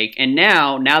would take. And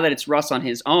now that it's Russ on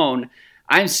his own,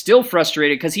 I'm still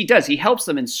frustrated because he helps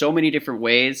them in so many different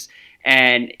ways.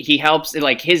 And he helps,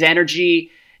 like, his energy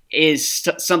is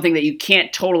something that you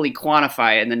can't totally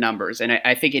quantify in the numbers. And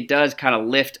I think it does kind of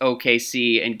lift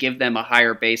OKC and give them a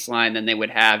higher baseline than they would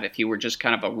have if he were just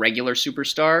kind of a regular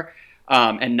superstar,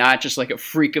 and not just like a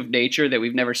freak of nature that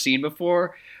we've never seen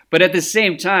before. But at the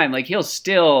same time, like, he'll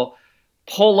still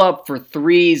pull up for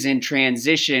threes in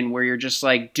transition where you're just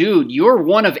like, dude, you're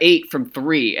 1 of 8 from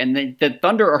 3. And the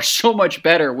Thunder are so much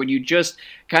better when you just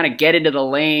kind of get into the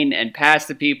lane and pass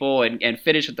to people and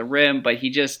finish at the rim. But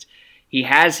he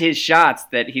has his shots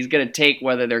that he's going to take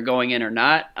whether they're going in or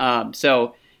not.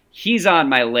 So he's on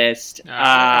my list.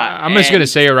 I'm just going to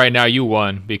say it right now. You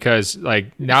won, because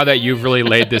like now that you've really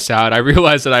laid this out, I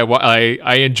realize that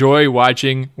I enjoy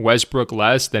watching Westbrook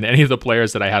less than any of the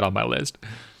players that I had on my list.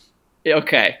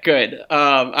 Okay, good.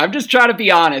 I'm just trying to be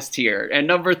honest here. And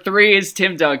number 3 is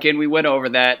Tim Duncan. We went over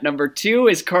that. Number 2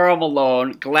 is Karl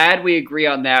Malone. Glad we agree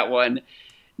on that one.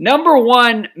 Number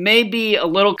 1 may be a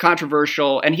little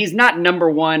controversial, and he's not number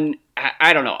 1.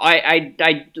 I don't know.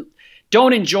 I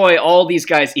don't enjoy all these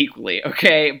guys equally,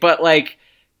 okay? But like,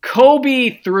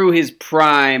 Kobe through his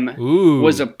prime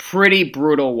was a pretty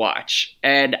brutal watch.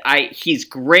 And he's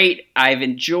great. I've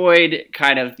enjoyed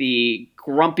kind of the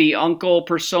grumpy uncle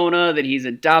persona that he's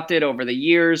adopted over the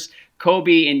years.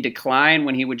 Kobe in decline,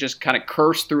 when he would just kind of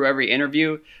curse through every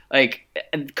interview. Like,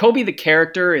 Kobe the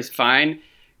character is fine.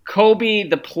 Kobe,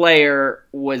 the player,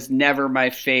 was never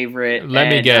my favorite. Let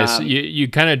me guess. You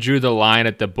kind of drew the line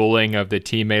at the bullying of the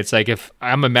teammates. Like, if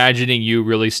I'm imagining you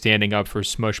really standing up for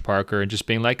Smush Parker and just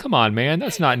being like, come on, man,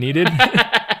 that's not needed.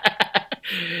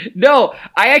 No,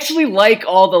 I actually like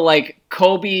all the like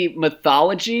Kobe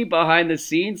mythology behind the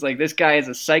scenes. Like, this guy is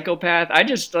a psychopath. I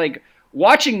just like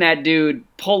watching that dude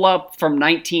pull up from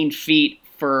 19 feet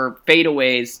for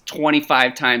fadeaways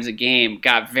 25 times a game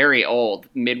got very old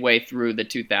midway through the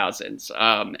 2000s.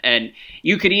 And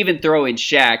you could even throw in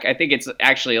Shaq. I think it's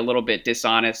actually a little bit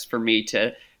dishonest for me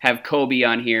to have Kobe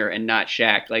on here and not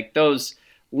Shaq. Like, those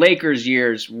Lakers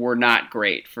years were not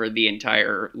great for the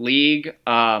entire league.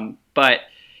 But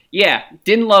yeah,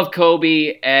 didn't love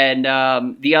Kobe. And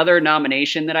the other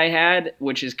nomination that I had,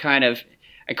 which is kind of,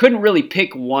 I couldn't really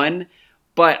pick one,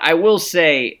 but I will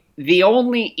say, the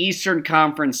only Eastern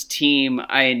Conference team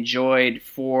I enjoyed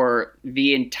for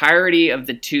the entirety of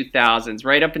the 2000s,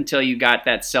 right up until you got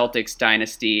that Celtics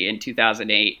dynasty in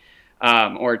 2008,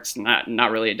 or it's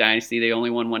not really a dynasty, they only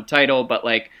won 1 title, but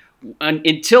like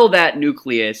until that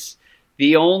nucleus,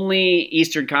 the only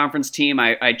Eastern Conference team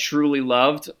I truly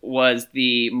loved was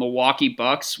the Milwaukee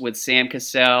Bucks with Sam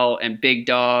Cassell and Big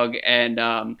Dog and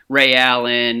Ray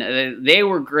Allen. They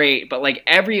were great, but like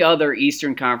every other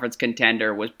Eastern Conference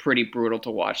contender was pretty brutal to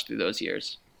watch through those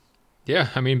years. Yeah,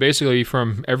 I mean, basically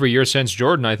from every year since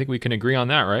Jordan, I think we can agree on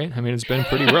that, right? I mean, it's been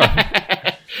pretty rough.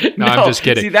 No, I'm just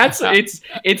kidding. See,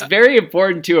 it's very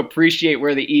important to appreciate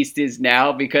where the East is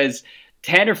now, because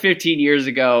 10 or 15 years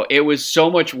ago, it was so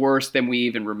much worse than we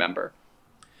even remember.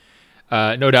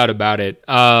 No doubt about it.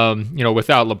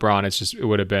 Without LeBron, it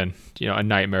would have been, a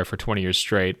nightmare for 20 years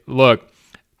straight. Look,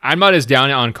 I'm not as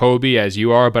down on Kobe as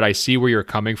you are, but I see where you're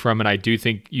coming from, and I do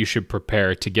think you should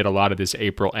prepare to get a lot of this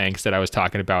April angst that I was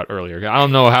talking about earlier. I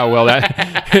don't know how well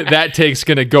that that take's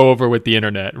going to go over with the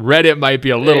internet. Reddit might be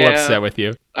a little upset with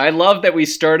you. I love that we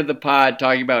started the pod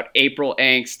talking about April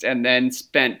angst and then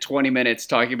spent 20 minutes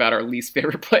talking about our least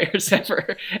favorite players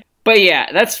ever. But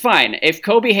yeah, that's fine. If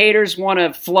Kobe haters want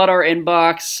to flood our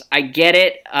inbox, I get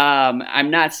it.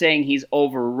 I'm not saying he's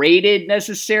overrated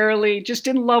necessarily. Just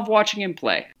didn't love watching him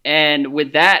play. And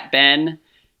with that, Ben,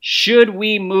 should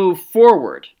we move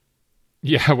forward?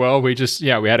 Yeah, well, we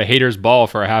had a haters ball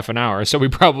for a half an hour, so we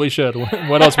probably should.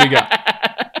 What else we got?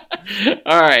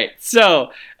 All right.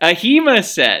 So Ahima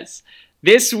says,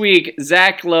 this week,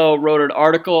 Zach Lowe wrote an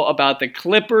article about the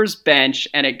Clippers bench,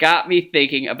 and it got me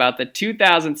thinking about the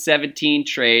 2017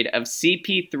 trade of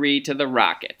CP3 to the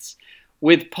Rockets.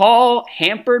 With Paul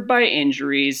hampered by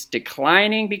injuries,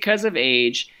 declining because of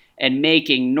age, and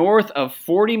making north of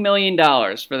 $40 million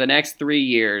for the next 3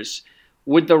 years,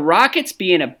 would the Rockets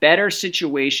be in a better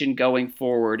situation going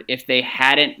forward if they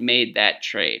hadn't made that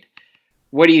trade?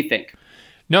 What do you think?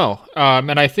 No,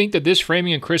 and I think that this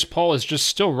framing of Chris Paul is just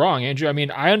still wrong, Andrew. I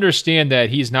mean, I understand that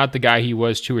he's not the guy he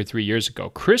was 2 or 3 years ago.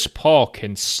 Chris Paul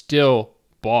can still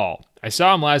ball. I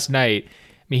saw him last night. I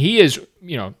mean, he is,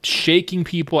 shaking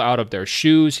people out of their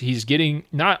shoes. He's getting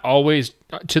not always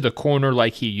to the corner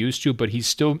like he used to, but he's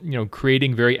still,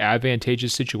 creating very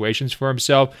advantageous situations for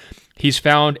himself. He's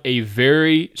found a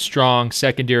very strong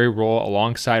secondary role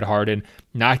alongside Harden,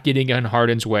 not getting in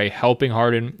Harden's way, helping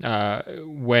Harden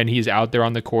when he's out there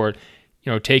on the court,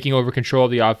 taking over control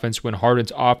of the offense when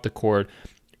Harden's off the court.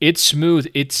 It's smooth.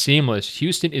 It's seamless.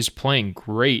 Houston is playing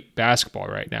great basketball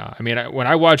right now. I mean, when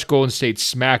I watched Golden State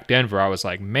smack Denver, I was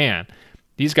like, man,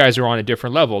 these guys are on a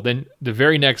different level. Then the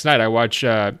very next night, I watched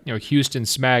Houston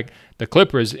smack the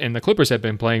Clippers, and the Clippers have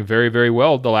been playing very, very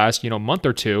well the last month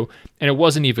or two, and it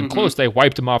wasn't even close. They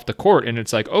wiped them off the court, and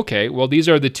it's like, okay, well, these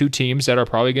are the two teams that are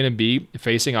probably going to be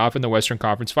facing off in the Western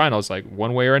Conference Finals, like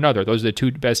one way or another. Those are the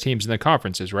two best teams in the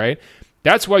conferences, right?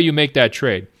 That's why you make that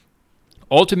trade.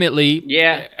 Ultimately,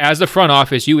 as the front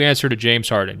office, you answer to James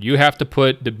Harden. You have to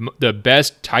put the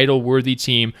best title-worthy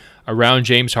team around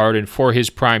James Harden for his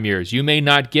prime years. You may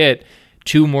not get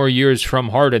 2 more years from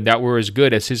Harden that were as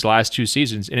good as his last 2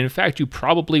 seasons. And in fact, you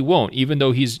probably won't, even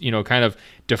though he's, kind of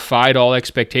defied all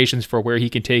expectations for where he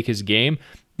can take his game.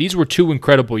 These were 2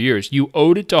 incredible years. You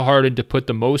owed it to Harden to put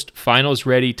the most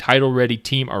finals-ready, title-ready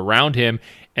team around him,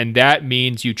 and that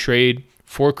means you trade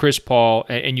for Chris Paul,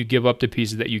 and you give up the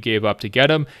pieces that you gave up to get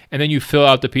him, and then you fill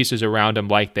out the pieces around him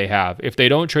like they have. If they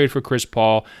don't trade for Chris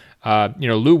Paul,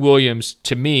 Lou Williams,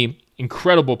 to me,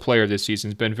 incredible player this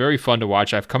season. It's been very fun to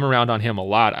watch. I've come around on him a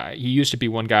lot. He used to be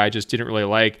one guy I just didn't really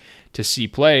like to see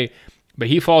play, but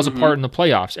he falls apart in the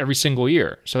playoffs every single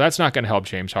year. So that's not going to help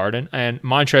James Harden. And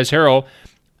Montrezl Harrell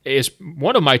is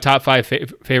one of my top 5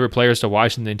 favorite players to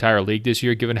watch in the entire league this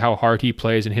year, given how hard he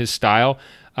plays and his style.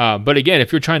 But again,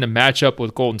 if you're trying to match up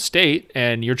with Golden State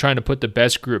and you're trying to put the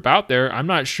best group out there, I'm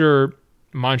not sure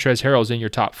Montrezl Harrell's in your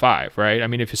top 5, right? I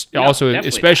mean,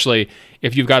 especially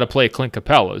if you've got to play Clint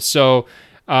Capella. So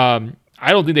I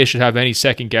don't think they should have any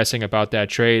second guessing about that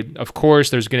trade. Of course,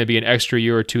 there's going to be an extra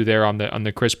year or 2 there on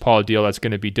the Chris Paul deal. That's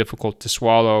going to be difficult to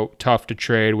swallow, tough to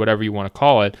trade, whatever you want to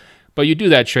call it. But you do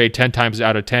that trade 10 times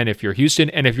out of 10 if you're Houston,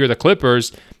 and if you're the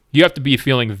Clippers, you have to be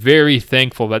feeling very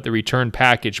thankful that the return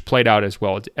package played out as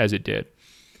well as it did.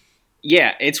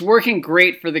 Yeah, it's working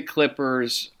great for the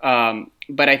Clippers,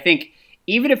 but I think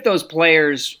even if those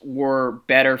players were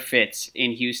better fits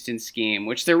in Houston's scheme,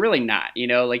 which they're really not, you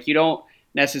don't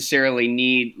necessarily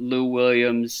need Lou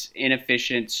Williams'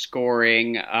 inefficient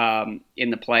scoring in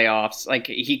the playoffs. Like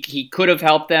he could have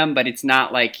helped them, but it's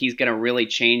not like he's going to really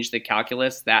change the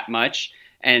calculus that much.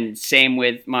 And same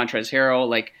with Montrezl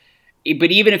Harrell,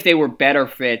 but even if they were better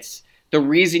fits, the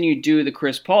reason you do the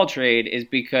Chris Paul trade is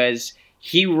because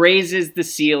he raises the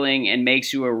ceiling and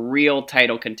makes you a real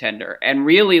title contender. And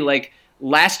really,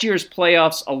 last year's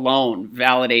playoffs alone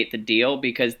validate the deal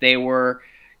because they were,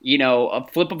 a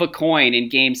flip of a coin in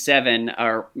Game 7,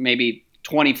 or maybe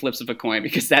 20 flips of a coin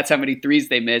because that's how many threes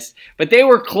they missed. But they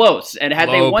were close, and had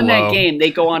they won that game, they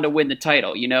go on to win the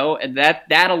title, And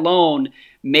that alone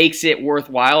makes it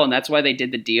worthwhile, and that's why they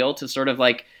did the deal, to sort of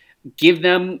give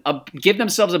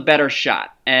themselves a better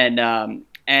shot. And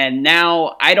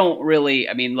now I don't really,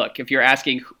 look, if you're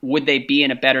asking would they be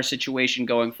in a better situation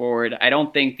going forward, I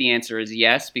don't think the answer is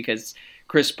yes, because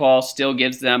Chris Paul still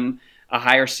gives them a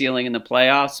higher ceiling in the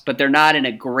playoffs, but they're not in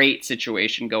a great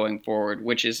situation going forward,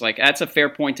 which is that's a fair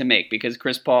point to make because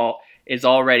Chris Paul is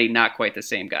already not quite the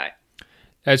same guy.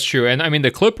 That's true. And I mean,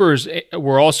 the Clippers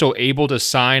were also able to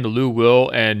sign Lou Will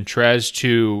and Trez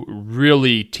to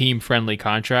really team-friendly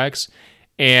contracts.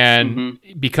 And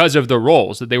because of the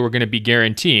roles that they were going to be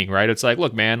guaranteeing, right? It's like,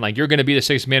 look, man, like you're going to be the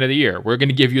sixth man of the year. We're going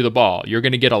to give you the ball. You're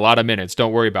going to get a lot of minutes.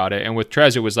 Don't worry about it. And with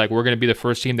Trez, it was like, we're going to be the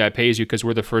first team that pays you because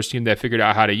we're the first team that figured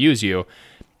out how to use you.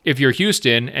 If you're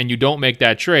Houston and you don't make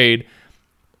that trade,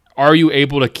 are you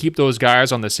able to keep those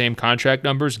guys on the same contract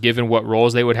numbers given what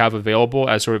roles they would have available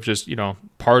as sort of just,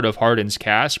 part of Harden's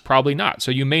cast? Probably not.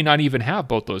 So you may not even have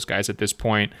both those guys at this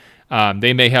point.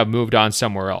 They may have moved on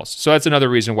somewhere else. So that's another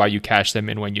reason why you cash them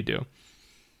in when you do.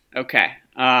 Okay.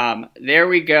 There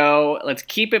we go. Let's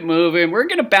keep it moving. We're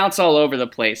going to bounce all over the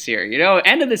place here.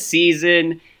 End of the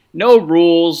season, no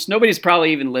rules. Nobody's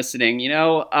probably even listening,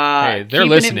 Hey, they're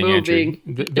listening, Andrew.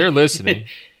 They're listening.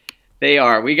 They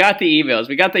are. We got the emails.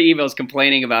 We got the emails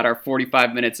complaining about our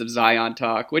 45 minutes of Zion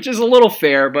talk, which is a little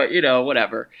fair, but,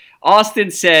 whatever. Austin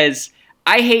says,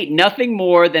 I hate nothing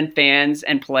more than fans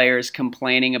and players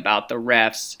complaining about the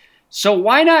refs. So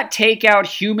why not take out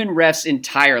human refs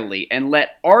entirely and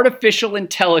let artificial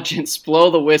intelligence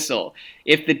blow the whistle?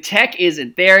 If the tech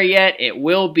isn't there yet, it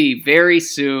will be very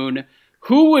soon.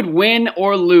 Who would win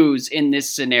or lose in this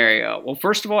scenario? Well,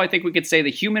 first of all, I think we could say the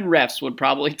human refs would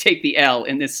probably take the L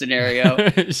in this scenario.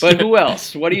 But who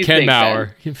else? What do you think, Ken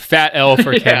Mauer. Ben? Fat L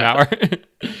for Ken Mauer.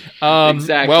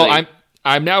 Exactly. Well,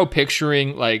 I'm now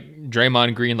picturing like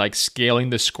Draymond Green like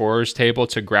scaling the scorers table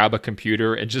to grab a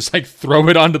computer and just like throw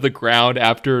it onto the ground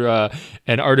after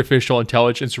an artificial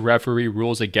intelligence referee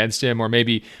rules against him, or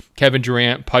maybe Kevin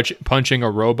Durant punching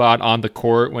a robot on the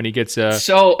court when he gets an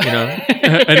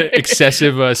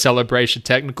excessive celebration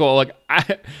technical. Like,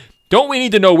 don't we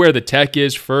need to know where the tech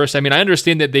is first? I mean, I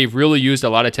understand that they've really used a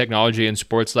lot of technology in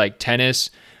sports like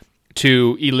tennis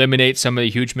to eliminate some of the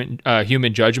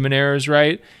human judgment errors,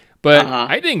 right? But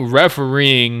I think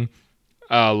refereeing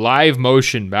a live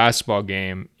motion basketball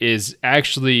game is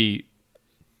actually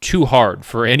too hard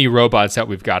for any robots that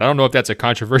we've got. I don't know if that's a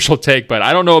controversial take, but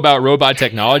I don't know about robot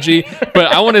technology, but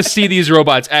I want to see these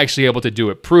robots actually able to do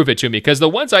it. Prove it to me. Because the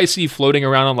ones I see floating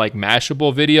around on like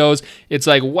Mashable videos, it's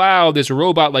like, wow, this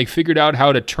robot like figured out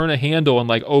how to turn a handle and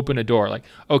like open a door. Like,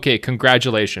 okay,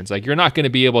 congratulations. Like, you're not going to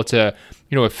be able to,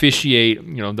 officiate,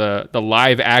 the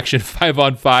live action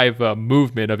 5-on-5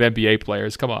 movement of NBA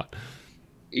players. Come on.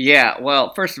 Yeah,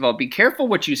 well, first of all, be careful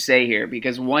what you say here,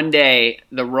 because one day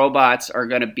the robots are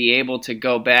going to be able to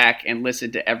go back and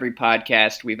listen to every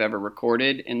podcast we've ever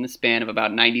recorded in the span of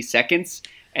about 90 seconds,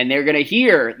 and they're going to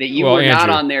hear that you were Andrew, not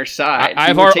on their side.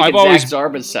 I've taking always Zach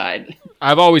Zarba's side.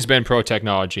 I've always been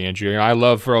pro-technology, Andrew. I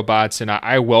love robots, and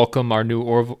I welcome our new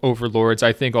overlords.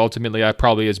 I think ultimately that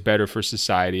probably is better for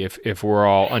society if we're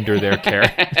all under their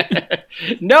care.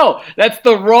 No, that's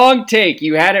the wrong take.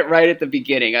 You had it right at the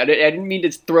beginning. I didn't mean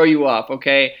to throw you off,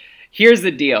 okay? Here's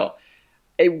the deal.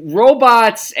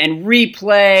 Robots and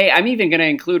replay, I'm even going to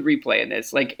include replay in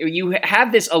this. Like, you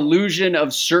have this illusion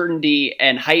of certainty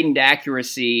and heightened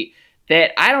accuracy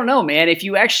that, I don't know, man, if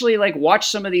you actually like watch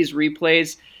some of these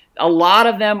replays, a lot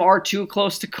of them are too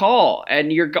close to call,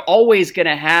 and you're always going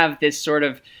to have this sort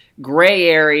of gray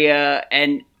area,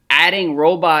 and adding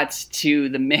robots to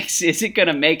the mix isn't going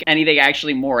to make anything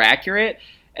actually more accurate.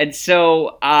 And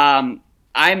so I'm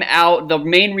out. The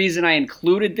main reason I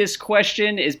included this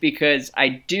question is because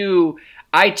I too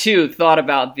thought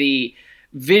about the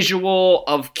visual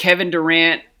of Kevin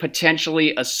Durant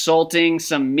potentially assaulting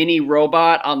some mini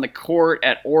robot on the court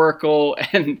at Oracle,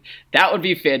 and that would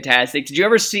be fantastic. Did you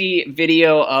ever see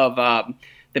video of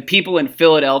the people in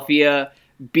Philadelphia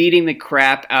beating the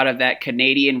crap out of that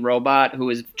Canadian robot who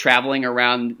was traveling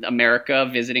around America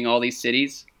visiting all these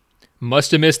cities?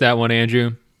 Must have missed that one,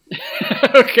 Andrew.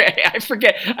 Okay, I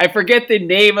forget the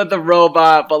name of the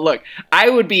robot, but look, I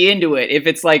would be into it if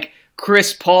it's like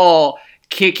Chris Paul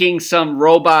kicking some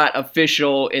robot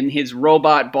official in his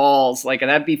robot balls. Like,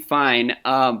 that'd be fine.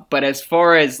 But as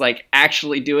far as like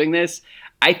actually doing this,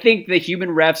 I think the human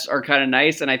refs are kind of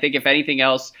nice, and I think if anything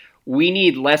else, we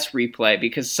need less replay,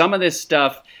 because some of this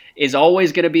stuff is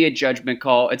always going to be a judgment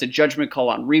call. It's a judgment call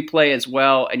on replay as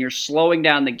well, and you're slowing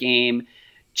down the game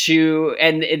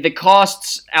and the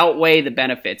costs outweigh the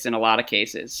benefits in a lot of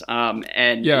cases.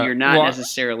 You're not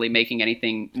necessarily making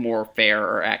anything more fair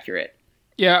or accurate.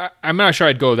 Yeah, I'm not sure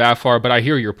I'd go that far, but I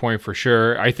hear your point for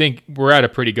sure. I think we're at a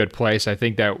pretty good place. I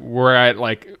think that we're at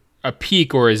like a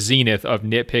peak or a zenith of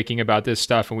nitpicking about this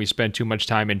stuff, and we spend too much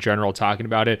time in general talking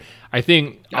about it. I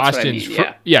think that's Austin's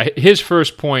his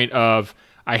first point of,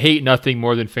 I hate nothing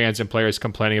more than fans and players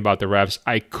complaining about the refs.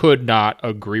 I could not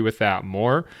agree with that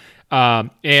more.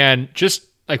 And just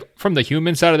like from the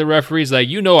human side of the referees, like,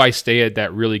 I stay at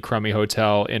that really crummy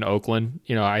hotel in Oakland.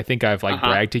 I think I've like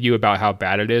bragged to you about how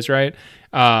bad it is, right?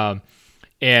 And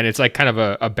it's like kind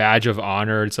of a badge of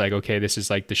honor. It's like, okay, this is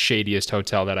like the shadiest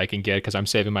hotel that I can get because I'm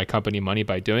saving my company money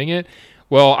by doing it.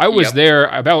 Well, I was there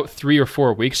about 3 or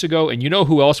 4 weeks ago, and you know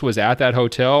who else was at that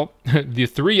hotel? The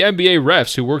 3 NBA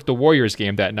refs who worked the Warriors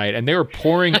game that night, and they were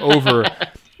pouring over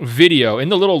video in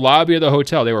the little lobby of the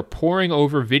hotel. They were pouring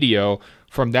over video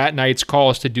from that night's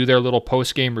calls to do their little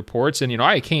post-game reports. And,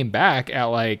 I came back at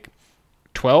like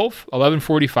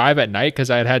 11:45 at night because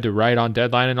I had to write on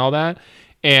deadline and all that.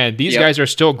 And these guys are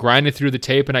still grinding through the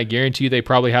tape, and I guarantee you they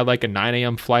probably had like a 9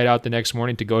 a.m. flight out the next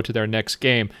morning to go to their next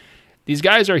game. These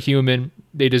guys are human.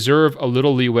 They deserve a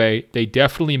little leeway. They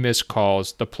definitely miss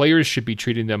calls. The players should be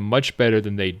treating them much better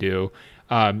than they do.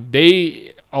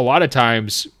 They, a lot of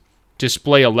times,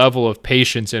 display a level of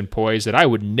patience and poise that I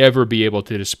would never be able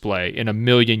to display in a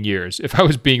million years if I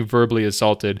was being verbally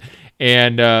assaulted.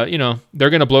 And, they're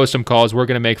going to blow some calls. We're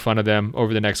going to make fun of them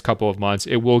over the next couple of months.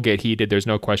 It will get heated. There's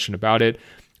no question about it.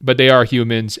 But they are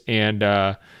humans. And,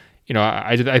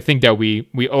 I think that we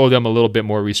owe them a little bit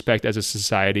more respect as a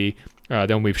society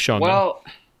than we've shown them. Well,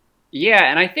 yeah,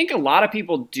 and I think a lot of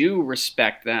people do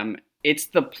respect them. It's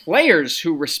the players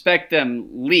who respect them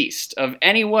least of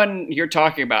anyone you're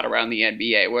talking about around the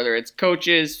NBA, whether it's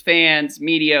coaches, fans,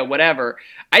 media, whatever.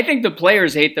 I think the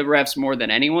players hate the refs more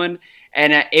than anyone.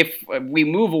 And if we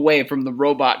move away from the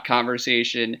robot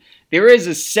conversation, there is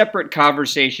a separate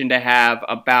conversation to have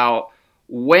about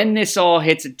when this all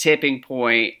hits a tipping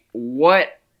point,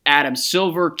 what Adam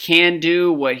Silver can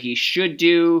do, what he should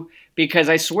do. Because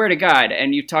I swear to God,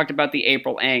 and you talked about the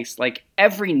April angst, like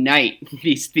every night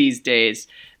these days,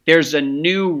 there's a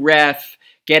new ref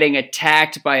getting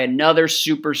attacked by another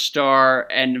superstar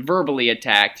and verbally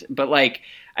attacked. But like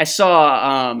I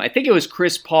saw, I think it was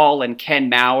Chris Paul and Ken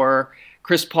Mauer.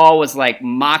 Chris Paul was like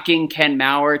mocking Ken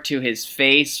Mauer to his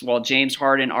face while James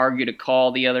Harden argued a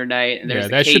call the other night. And there's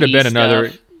that should have been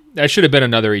another. That should have been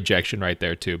another ejection right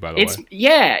there too, by the way.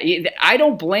 Yeah, I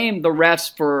don't blame the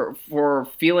refs for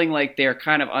feeling like they're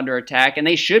kind of under attack, and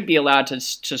they should be allowed to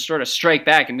sort of strike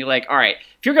back and be like, all right,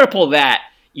 if you're going to pull that,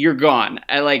 you're gone.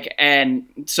 And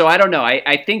so I don't know.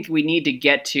 I think we need to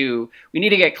get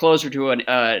closer to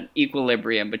an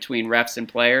equilibrium between refs and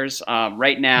players.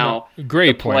 Right now,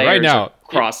 great point. Right now,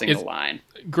 crossing the line.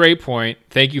 Great point.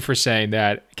 Thank you for saying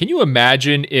that. Can you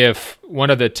imagine if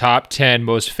one of the top 10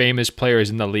 most famous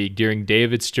players in the league during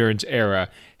David Stern's era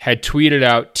had tweeted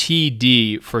out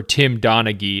TD for Tim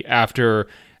Donaghy after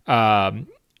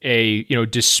a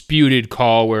disputed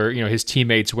call where his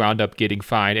teammates wound up getting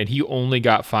fined, and he only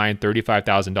got fined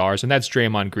 $35,000, and that's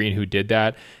Draymond Green who did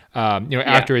that.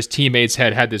 After his teammates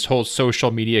had this whole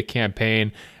social media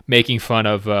campaign making fun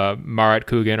of Marat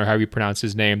Kugan, or however you pronounce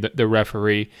his name, the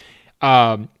referee.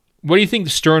 What do you think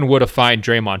Stern would have fined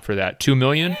Draymond for that? $2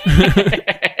 million?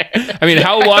 I mean,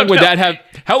 how long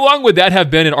would that have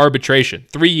been in arbitration?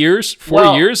 3 years?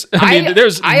 4 years? I mean,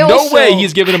 there's no way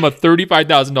he's giving him a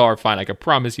 $35,000 fine. I can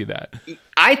promise you that.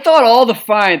 I thought all the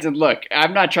fines, and look,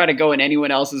 I'm not trying to go in anyone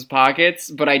else's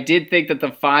pockets, but I did think that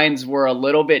the fines were a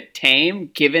little bit tame,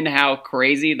 given how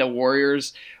crazy the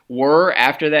Warriors were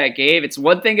after that game. It's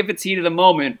one thing if it's heat of the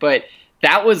moment, but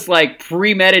that was like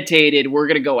premeditated. We're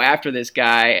going to go after this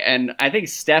guy. And I think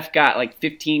Steph got like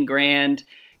 15 grand.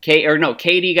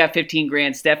 KD got 15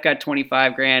 grand. Steph got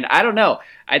 25 grand. I don't know.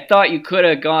 I thought you could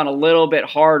have gone a little bit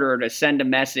harder to send a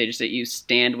message that you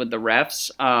stand with the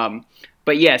refs.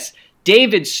 But yes,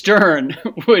 David Stern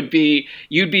you'd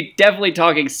be definitely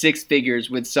talking six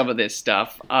figures with some of this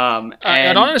stuff. And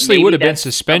it honestly would have been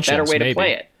suspensions. A better way maybe. To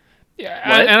play it.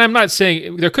 Yeah, and I'm not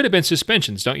saying there could have been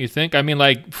suspensions, don't you think? I mean,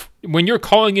 like, when you're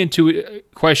calling into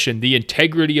question the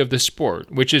integrity of the sport,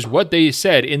 which is what they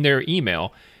said in their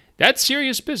email, that's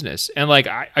serious business. And like,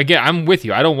 I'm with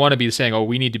you. I don't want to be saying, oh,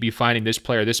 we need to be fining this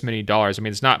player this many dollars. I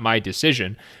mean, it's not my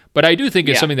decision. But I do think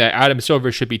it's something that Adam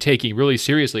Silver should be taking really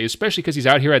seriously, especially because he's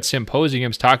out here at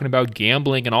symposiums talking about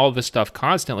gambling and all of this stuff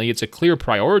constantly. It's a clear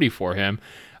priority for him.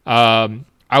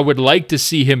 I would like to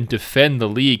see him defend the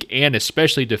league and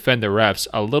especially defend the refs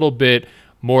a little bit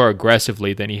more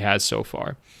aggressively than he has so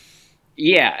far.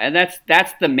 Yeah, and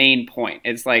that's the main point.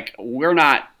 It's like we're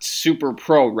not super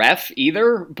pro ref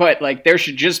either, but like there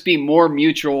should just be more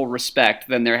mutual respect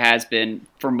than there has been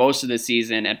for most of the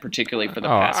season and particularly for the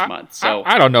past month. So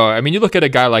I don't know. I mean, you look at a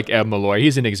guy like Ed Malloy.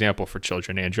 He's an example for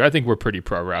children, Andrew. I think we're pretty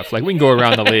pro ref. Like we can go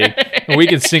around the league and we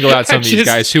can single out some of these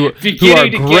guys who are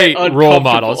great role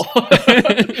models.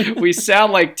 We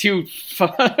sound like two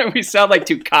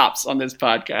cops on this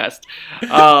podcast,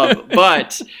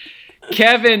 but.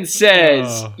 Kevin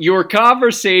says, your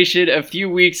conversation a few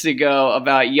weeks ago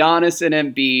about Giannis and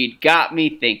Embiid got me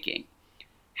thinking.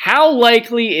 How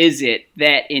likely is it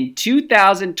that in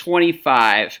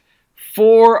 2025,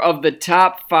 4 of the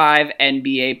top 5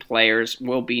 NBA players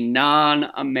will be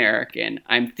non-American?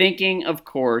 I'm thinking, of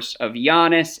course, of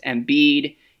Giannis,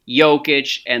 Embiid,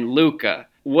 Jokic, and Luka.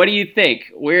 What do you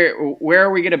think? Where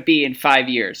are we going to be in 5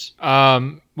 years?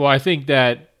 Well, I think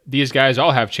that these guys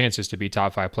all have chances to be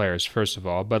top 5 players, first of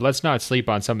all, but let's not sleep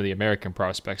on some of the American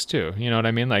prospects too. You know what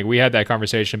I mean? Like, we had that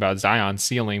conversation about Zion's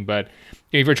ceiling, but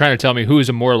if you're trying to tell me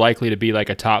who's more likely to be like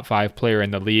a top 5 player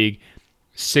in the league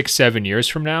 6-7 years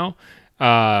from now,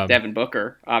 Devin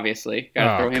Booker, obviously.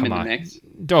 Got to throw him in the mix.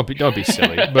 Don't be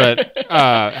silly. But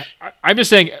I'm just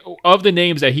saying, of the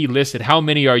names that he listed, how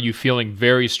many are you feeling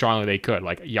very strongly they could?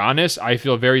 Like Giannis, I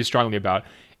feel very strongly about.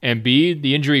 Embiid,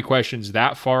 the injury questions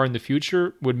that far in the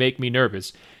future would make me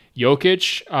nervous.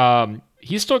 Jokic,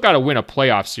 he's still got to win a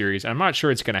playoff series. I'm not sure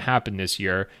it's going to happen this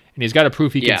year. And he's got to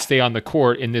prove he can stay on the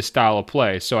court in this style of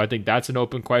play. So I think that's an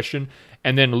open question.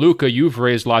 And then Luka, you've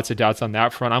raised lots of doubts on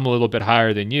that front. I'm a little bit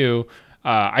higher than you.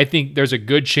 I think there's a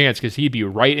good chance, because he'd be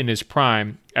right in his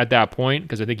prime at that point,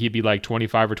 because I think he'd be like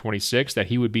 25 or 26, that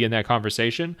he would be in that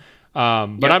conversation.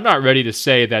 But I'm not ready to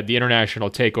say that the international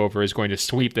takeover is going to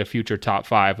sweep the future top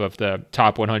 5 of the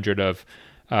top 100 of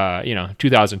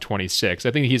 2026.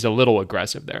 I think he's a little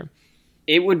aggressive there.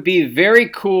 It would be very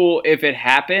cool if it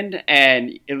happened.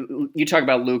 And you talk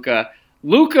about Luka.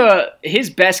 Luka,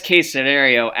 his best case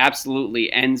scenario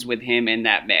absolutely ends with him in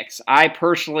that mix. I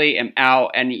personally am out,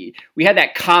 and we had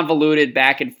that convoluted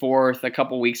back and forth a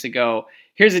couple weeks ago.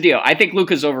 Here's the deal. I think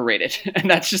Luka's overrated, and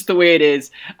that's just the way it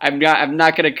is. I'm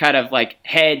not going to kind of like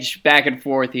hedge back and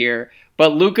forth here,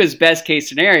 but Luka's best case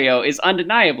scenario is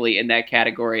undeniably in that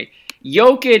category.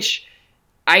 Jokic,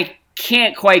 I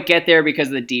can't quite get there because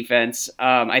of the defense.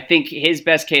 I think his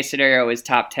best case scenario is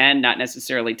top 10, not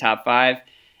necessarily top 5.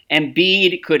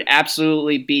 Embiid could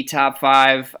absolutely be top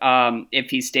 5 if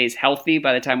he stays healthy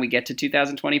by the time we get to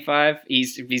 2025.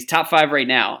 He's top 5 right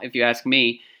now, if you ask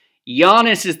me.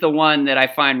 Giannis is the one that I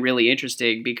find really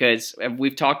interesting, because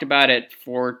we've talked about it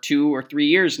for 2 or 3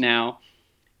 years now.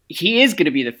 He is going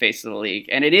to be the face of the league,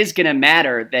 and it is going to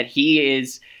matter that he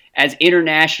is as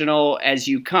international as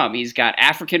you come. He's got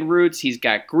African roots, he's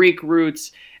got Greek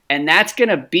roots, and that's going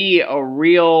to be a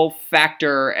real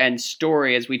factor and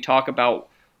story as we talk about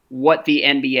what the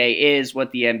NBA is,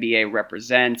 what the NBA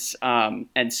represents.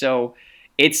 And so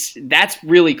that's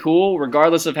really cool,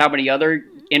 regardless of how many other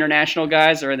international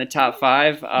guys are in the top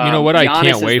 5. You know what I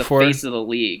can't wait for? The face of the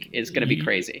league is going to be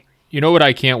crazy. You know what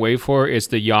I can't wait for is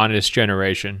the Giannis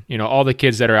generation. You know, all the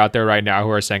kids that are out there right now who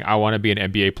are saying, I want to be an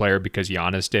NBA player because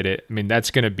Giannis did it. I mean,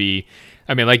 that's going to be,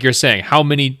 like you're saying, how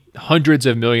many hundreds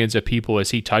of millions of people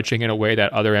is he touching in a way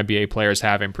that other NBA players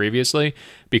haven't previously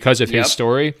because of his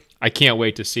story? I can't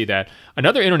wait to see that.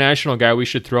 Another international guy we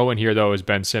should throw in here, though, is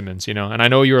Ben Simmons. And I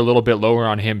know you're a little bit lower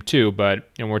on him too, but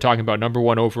we're talking about number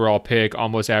 1 overall pick,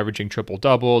 almost averaging triple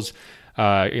doubles,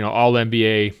 all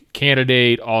NBA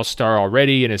candidate, all-star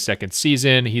already in his second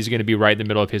season. He's going to be right in the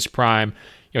middle of his prime.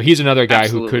 He's another guy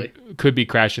who could be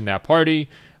crashing that party.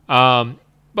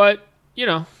 But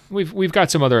we've got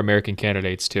some other American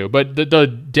candidates too. But the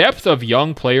depth of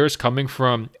young players coming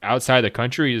from outside the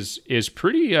country is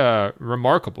pretty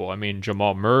remarkable. I mean,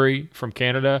 Jamal Murray from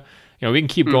Canada. We can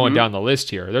keep going down the list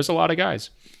here. There's a lot of guys.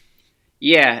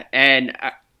 Yeah, and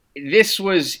this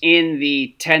was in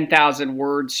the 10,000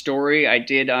 word story I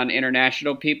did on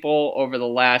international people over the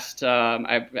last,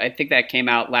 I think that came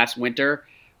out last winter.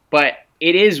 But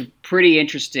it is pretty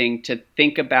interesting to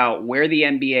think about where the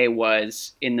NBA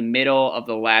was in the middle of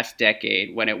the last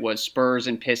decade, when it was Spurs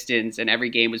and Pistons and every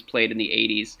game was played in the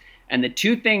 80s. And the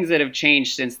 2 things that have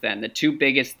changed since then, the 2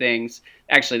 biggest things,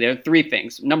 actually there are 3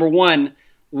 things. Number 1,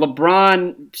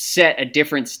 LeBron set a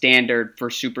different standard for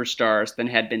superstars than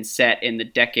had been set in the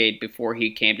decade before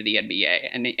he came to the NBA.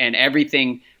 And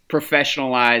everything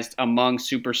professionalized among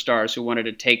superstars who wanted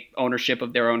to take ownership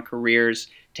of their own careers,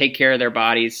 take care of their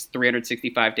bodies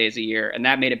 365 days a year, and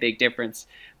that made a big difference.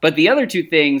 But the other 2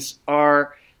 things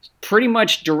are pretty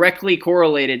much directly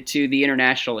correlated to the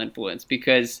international influence,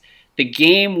 because the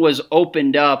game was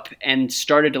opened up and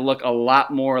started to look a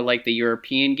lot more like the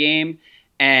European game,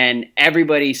 and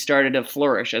everybody started to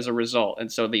flourish as a result.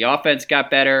 And so the offense got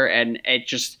better, and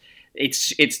it's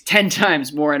 10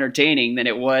 times more entertaining than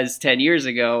it was 10 years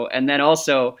ago. And then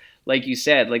also, like you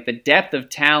said, like the depth of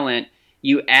talent,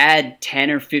 you add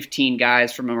 10 or 15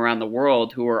 guys from around the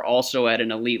world who are also at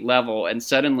an elite level, and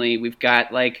suddenly we've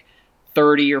got like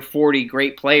 30 or 40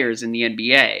 great players in the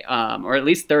NBA, or at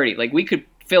least 30. Like, we could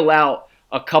fill out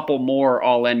a couple more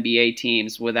all NBA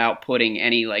teams without putting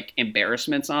any like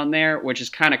embarrassments on there, which is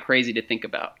kind of crazy to think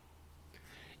about.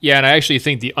 Yeah, and I actually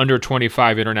think the under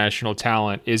 25 international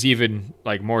talent is even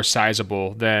like more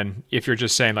sizable than if you're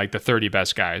just saying like the 30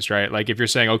 best guys, right? Like if you're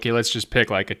saying, okay, let's just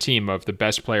pick like a team of the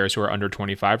best players who are under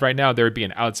 25 right now, there would be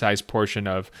an outsized portion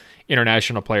of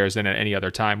international players than at any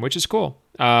other time, which is cool.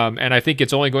 And I think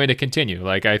it's only going to continue.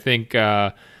 Like I think,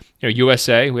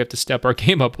 USA, we have to step our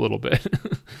game up a little bit.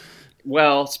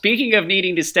 Well, speaking of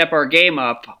needing to step our game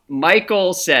up,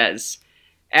 Michael says,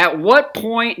 at what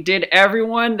point did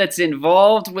everyone that's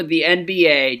involved with the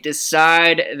NBA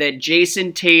decide that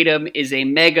Jason Tatum is a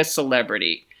mega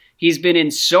celebrity? He's been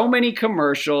in so many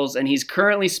commercials, and he's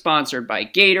currently sponsored by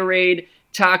Gatorade,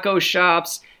 taco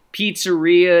shops,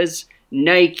 pizzerias,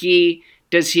 Nike.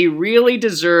 Does he really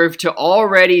deserve to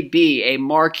already be a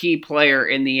marquee player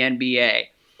in the NBA?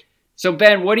 So,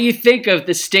 Ben, what do you think of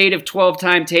the state of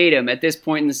 12-time Tatum at this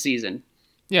point in the season?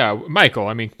 Yeah, Michael,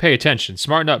 I mean, pay attention.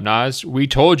 Smarten up, Nas. We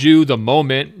told you the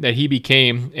moment that he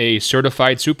became a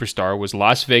certified superstar was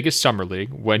Las Vegas Summer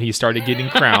League when he started getting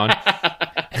crowned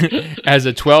as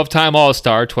a 12-time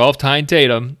All-Star, 12-time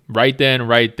Tatum, right then,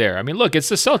 right there. I mean, look, it's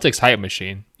the Celtics hype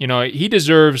machine. You know, he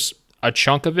deserves a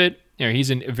chunk of it. You know,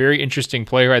 he's a very interesting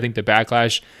player. I think the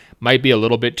backlash might be a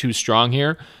little bit too strong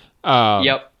here.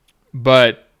 Yep.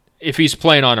 But if he's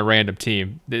playing on a random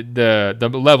team, the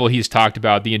level he's talked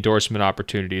about, the endorsement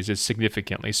opportunities, is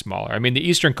significantly smaller. I mean, the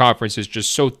Eastern Conference is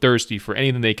just so thirsty for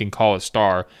anything they can call a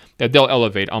star that they'll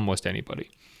elevate almost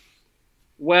anybody.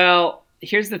 Well,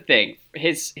 here's the thing.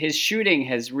 His shooting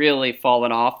has really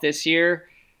fallen off this year,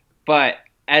 but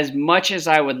as much as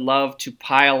I would love to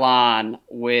pile on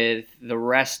with the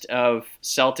rest of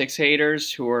Celtics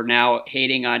haters who are now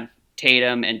hating on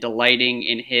Tatum and delighting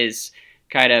in his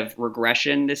kind of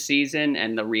regression this season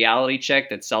and the reality check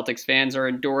that Celtics fans are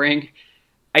enduring,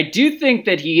 I do think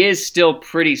that he is still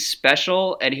pretty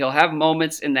special, and he'll have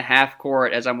moments in the half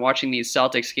court as I'm watching these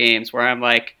Celtics games where I'm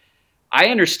like, I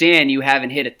understand you haven't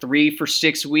hit a 3 for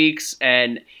 6 weeks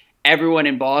and everyone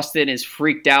in Boston is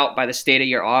freaked out by the state of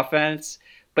your offense,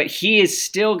 but he is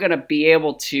still going to be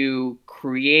able to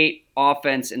create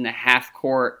offense in the half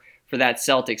court for that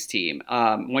Celtics team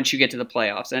once you get to the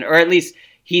playoffs, or at least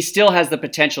he still has the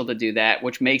potential to do that,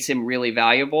 which makes him really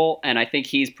valuable. And I think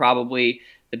he's probably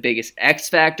the biggest X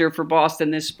factor for Boston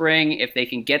this spring. If they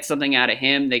can get something out of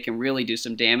him, they can really do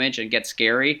some damage and get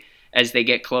scary as they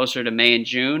get closer to May and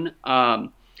June.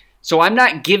 So I'm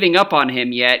not giving up on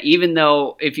him yet, even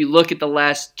though if you look at the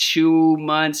last 2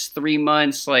 months, 3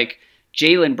 months, like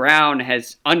Jaylen Brown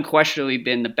has unquestionably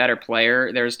been the better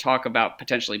player. There's talk about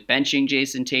potentially benching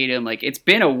Jason Tatum. Like, it's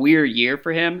been a weird year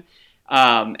for him.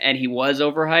 And he was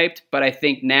overhyped, but I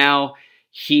think now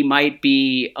he might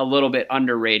be a little bit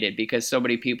underrated because so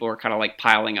many people are kind of like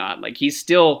piling on. Like, he's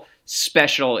still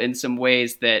special in some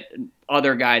ways that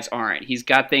other guys aren't. He's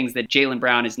got things that Jaylen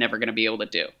Brown is never going to be able to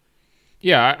do.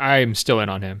 Yeah, I'm still in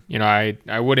on him. You know,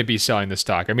 I wouldn't be selling the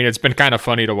stock. I mean, it's been kind of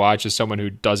funny to watch as someone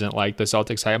who doesn't like the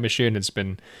Celtics hype machine. It's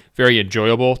been very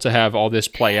enjoyable to have all this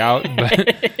play out.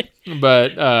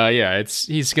 But yeah,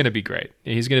 he's going to be great.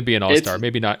 He's going to be an all-star.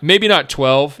 Maybe not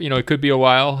 12. You know, it could be a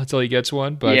while until he gets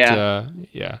one. But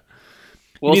yeah.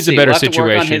 We'll he needs see. a better we'll have situation. To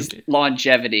work on his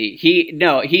longevity. He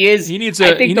is. He needs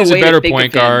a better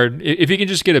point guard. If he can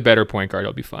just get a better point guard,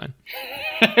 he'll be fine.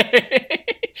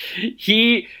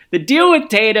 The deal with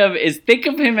Tatum is think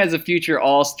of him as a future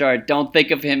All-Star. Don't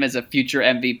think of him as a future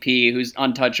MVP who's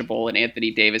untouchable in Anthony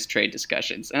Davis trade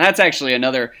discussions. And that's actually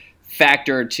another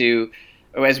factor to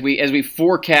as we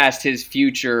forecast his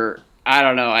future. I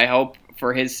don't know. I hope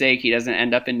for his sake he doesn't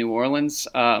end up in New Orleans.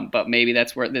 But maybe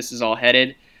that's where this is all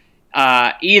headed.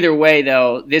 Either way,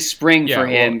 though, this spring for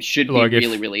him should be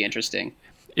really, really interesting.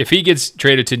 If he gets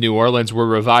traded to New Orleans, we're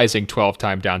revising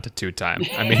 12-time down to 2-time.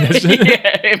 I mean,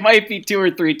 yeah, it might be 2 or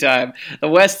 3-time. The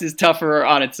West is tougher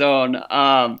on its own.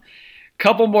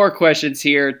 Couple more questions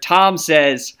here. Tom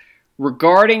says,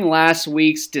 regarding last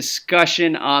week's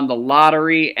discussion on the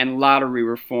lottery and lottery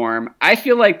reform, I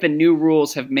feel like the new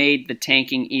rules have made the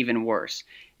tanking even worse.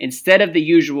 Instead of the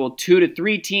usual 2 to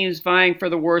 3 teams vying for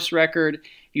the worst record,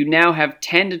 you now have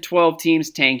 10 to 12 teams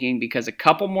tanking because a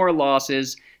couple more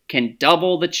losses can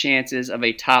double the chances of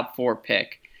a top 4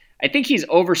 pick. I think he's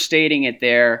overstating it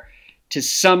there to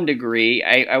some degree.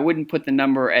 I wouldn't put the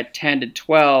number at 10 to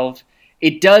 12.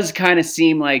 It does kind of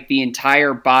seem like the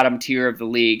entire bottom tier of the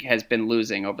league has been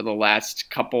losing over the last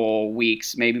couple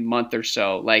weeks, maybe month or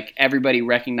so. Like, everybody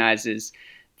recognizes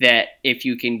that if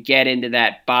you can get into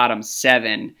that bottom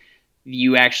 7,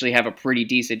 you actually have a pretty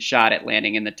decent shot at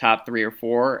landing in the top 3 or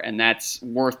 4, and that's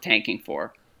worth tanking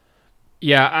for.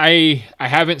 Yeah, I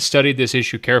haven't studied this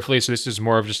issue carefully, so this is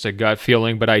more of just a gut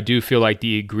feeling, but I do feel like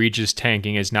the egregious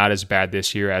tanking is not as bad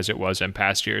this year as it was in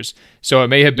past years. So it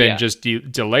may have been just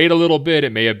delayed a little bit.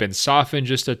 It may have been softened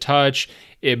just a touch.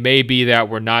 It may be that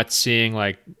we're not seeing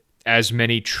like as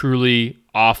many truly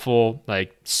awful,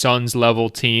 like Suns level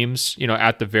teams,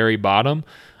 at the very bottom.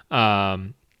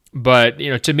 But,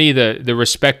 to me, the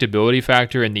respectability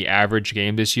factor in the average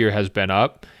game this year has been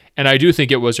up. And I do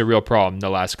think it was a real problem the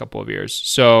last couple of years.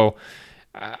 So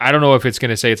I don't know if it's going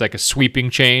to say it's like a sweeping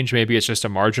change. Maybe it's just a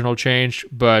marginal change.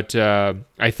 But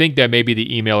I think that maybe the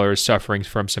emailer is suffering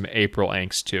from some April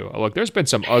angst too. Look, there's been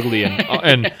some ugly and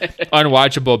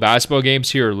unwatchable basketball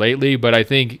games here lately. But I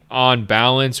think on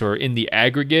balance or in the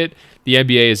aggregate, the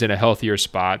NBA is in a healthier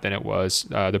spot than it was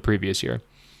the previous year.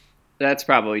 That's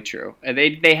probably true.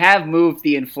 They have moved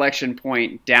the inflection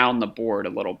point down the board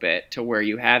a little bit to where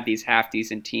you have these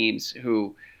half-decent teams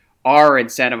who are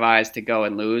incentivized to go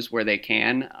and lose where they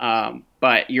can.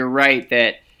 But you're right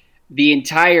that the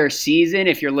entire season,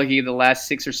 if you're looking at the last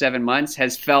 6 or 7 months,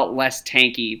 has felt less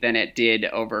tanky than it did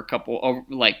over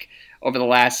the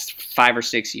last 5 or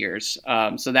 6 years.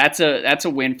 So that's a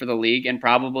win for the league and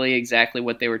probably exactly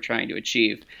what they were trying to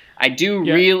achieve. I do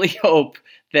really hope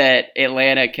that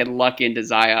Atlanta can luck into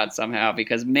Zion somehow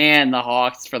because, man, the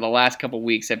Hawks for the last couple of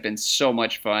weeks have been so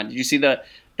much fun. Did you see the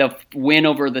win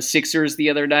over the Sixers the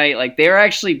other night? Like, they're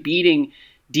actually beating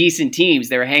decent teams.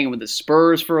 They were hanging with the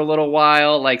Spurs for a little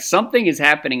while. Like, something is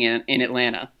happening in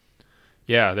Atlanta.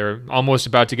 Yeah, they're almost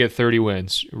about to get 30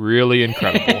 wins. Really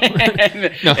incredible.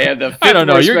 No, I don't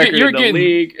know.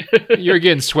 You're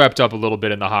getting swept up a little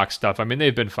bit in the Hawks stuff. I mean,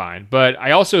 they've been fine. But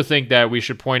I also think that we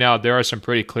should point out there are some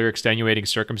pretty clear extenuating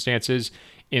circumstances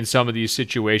in some of these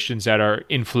situations that are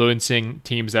influencing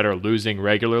teams that are losing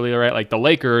regularly, right? Like the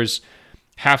Lakers,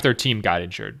 half their team got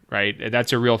injured, right?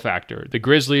 That's a real factor. The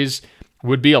Grizzlies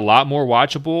would be a lot more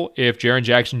watchable if Jaren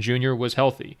Jackson Jr. was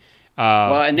healthy.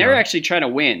 And they're actually trying to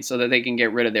win so that they can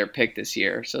get rid of their pick this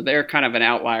year. So they're kind of an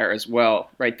outlier as well,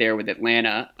 right there with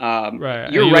Atlanta.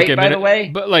 Right. You're right, by the way.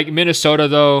 But like Minnesota,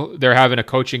 though, they're having a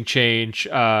coaching change.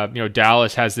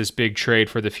 Dallas has this big trade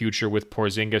for the future with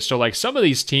Porzingis. So like some of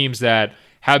these teams that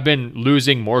have been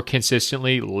losing more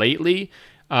consistently lately,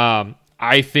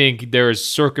 I think there's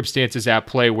circumstances at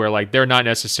play where like they're not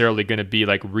necessarily going to be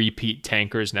like repeat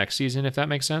tankers next season, if that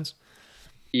makes sense.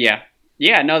 Yeah.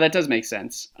 Yeah, no, that does make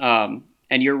sense. And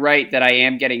you're right that I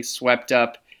am getting swept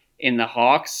up in the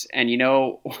Hawks. And,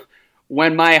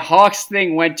 when my Hawks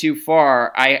thing went too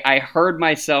far, I heard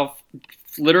myself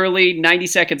literally 90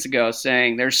 seconds ago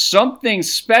saying there's something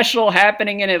special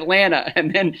happening in Atlanta.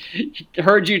 And then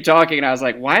heard you talking, and I was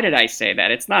like, why did I say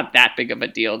that? It's not that big of a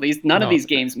deal. None of these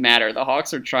games matter. The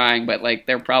Hawks are trying, but like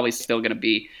they're probably still going to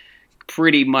be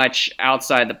pretty much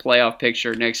outside the playoff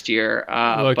picture next year.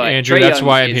 Look, but Andrew, Trae that's Young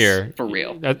why I'm is here. For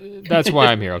real. That's why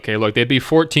I'm here. Okay, look, they'd be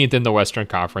 14th in the Western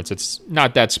Conference. It's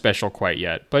not that special quite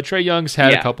yet. But Trae Young's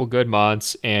had a couple good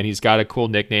months, and he's got a cool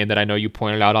nickname that I know you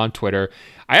pointed out on Twitter.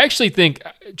 I actually think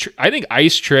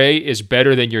Ice Trae is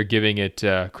better than you're giving it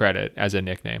credit as a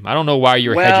nickname. I don't know why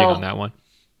you're hedging on that one.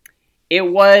 It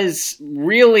was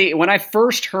really, when I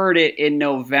first heard it in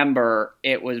November,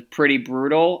 it was pretty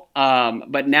brutal.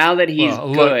 But now that he's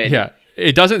good. Yeah,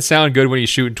 it doesn't sound good when he's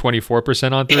shooting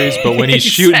 24% on threes, but when he's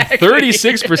shooting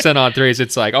 36% on threes,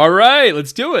 it's like, all right,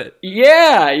 let's do it.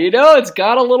 Yeah, it's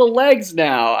got a little legs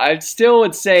now. I still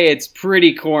would say it's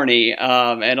pretty corny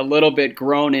and a little bit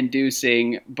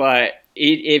groan-inducing, but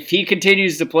if he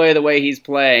continues to play the way he's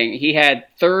playing, he had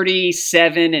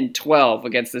 37 and 12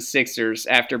 against the Sixers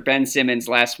after Ben Simmons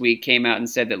last week came out and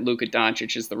said that Luka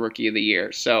Doncic is the rookie of the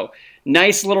year. So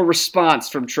nice little response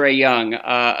from Trae Young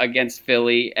against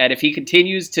Philly. And if he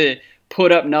continues to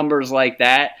put up numbers like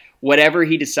that, whatever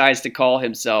he decides to call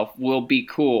himself will be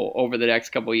cool over the next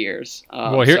couple of years.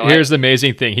 Here's the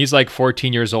amazing thing. He's like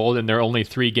 14 years old, and they're only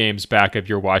 3 games back of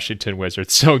your Washington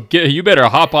Wizards. So you better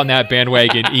hop on that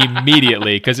bandwagon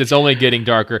immediately because it's only getting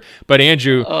darker. But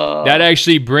Andrew, that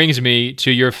actually brings me to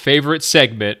your favorite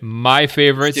segment, my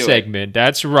favorite segment.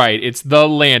 That's right. It's The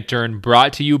Lantern,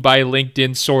 brought to you by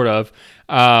LinkedIn, sort of.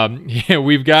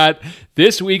 We've got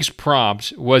this week's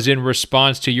prompt was in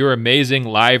response to your amazing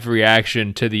live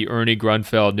reaction to the Ernie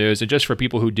Grunfeld news. And just for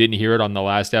people who didn't hear it on the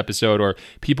last episode or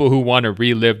people who want to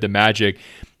relive the magic,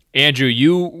 Andrew,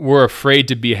 you were afraid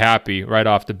to be happy right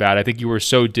off the bat. I think you were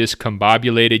so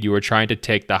discombobulated. You were trying to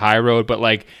take the high road. But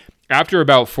like after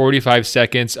about 45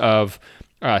 seconds of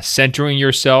centering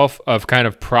yourself, of kind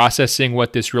of processing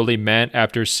what this really meant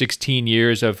after 16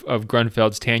 years of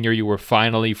Grunfeld's tenure, you were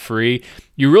finally free.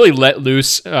 You really let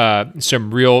loose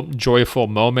some real joyful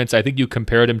moments. I think you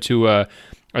compared him to a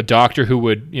a doctor who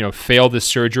would, fail the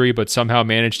surgery but somehow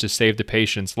manage to save the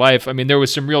patient's life. I mean, there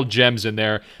was some real gems in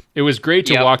there. It was great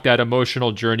to walk that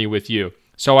emotional journey with you.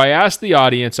 So I asked the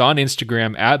audience on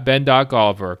Instagram at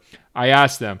ben.golliver, I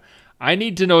asked them, I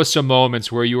need to know some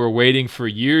moments where you were waiting for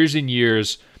years and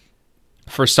years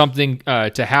for something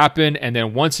to happen, and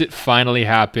then once it finally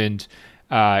happened,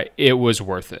 it was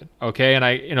worth it. Okay.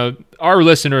 And our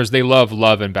listeners, they love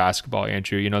and basketball,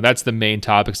 Andrew. That's the main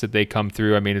topics that they come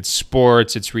through. I mean, it's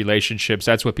sports, it's relationships.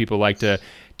 That's what people like to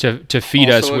feed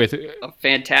also us with. A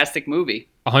fantastic movie.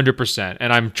 100%.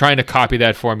 And I'm trying to copy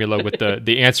that formula with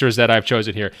the answers that I've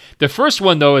chosen here. The first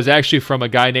one, though, is actually from a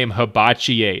guy named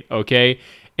Hibachi8. Okay.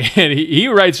 And he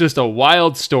writes just a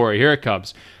wild story. Here it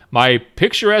comes. My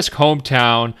picturesque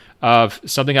hometown of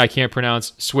something I can't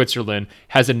pronounce, Switzerland,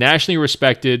 has a nationally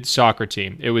respected soccer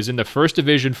team. It was in the first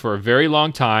division for a very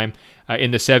long time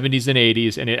in the 70s and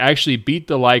 80s, and it actually beat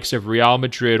the likes of Real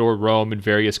Madrid or Rome in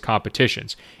various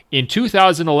competitions. In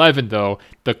 2011, though,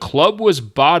 the club was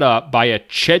bought up by a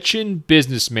Chechen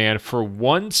businessman for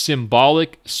one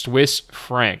symbolic Swiss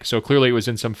franc. So clearly it was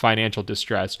in some financial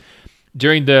distress.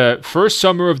 During the first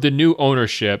summer of the new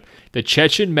ownership, the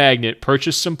Chechen magnate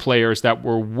purchased some players that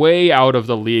were way out of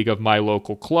the league of my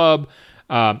local club.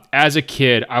 As a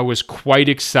kid, I was quite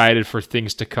excited for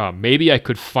things to come. Maybe I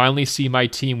could finally see my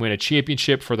team win a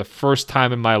championship for the first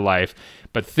time in my life.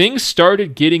 But things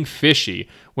started getting fishy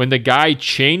when the guy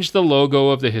changed the logo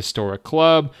of the historic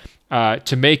club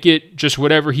to make it just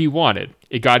whatever he wanted.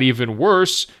 It got even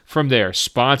worse from there.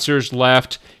 Sponsors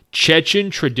left.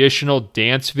 Chechen traditional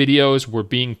dance videos were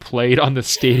being played on the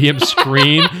stadium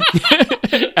screen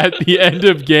at the end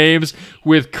of games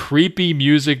with creepy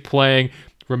music playing.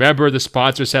 Remember, the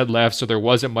sponsors had left, so there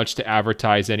wasn't much to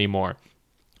advertise anymore.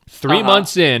 3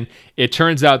 months in, it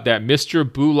turns out that Mr.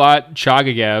 Bulat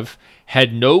Chagayev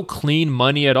had no clean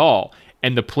money at all,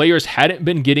 and the players hadn't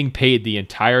been getting paid the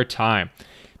entire time.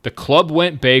 The club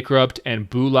went bankrupt, and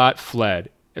Bulat fled.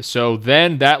 So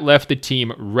then that left the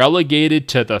team relegated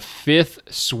to the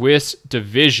 5th Swiss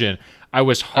division. I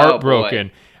was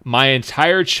heartbroken. My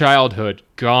entire childhood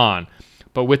gone.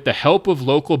 But with the help of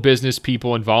local business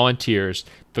people and volunteers,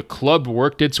 the club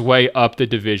worked its way up the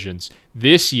divisions.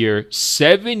 This year,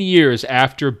 7 years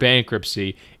after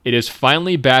bankruptcy, it is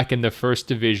finally back in the first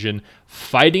division,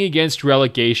 fighting against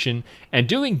relegation and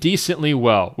doing decently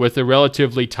well with a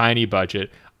relatively tiny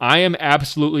budget. I am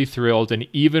absolutely thrilled and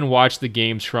even watch the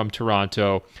games from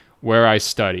Toronto, where I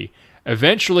study.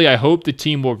 Eventually, I hope the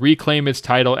team will reclaim its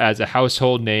title as a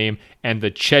household name and the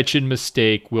Chechen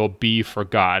mistake will be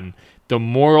forgotten. The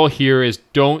moral here is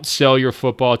don't sell your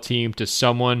football team to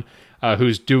someone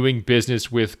who's doing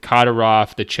business with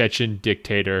Kadyrov, the Chechen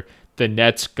dictator. The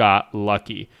Nets got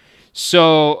lucky.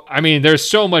 So, I mean, there's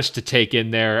so much to take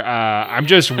in there. I'm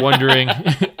just wondering,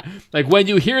 like when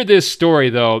you hear this story,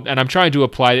 though, and I'm trying to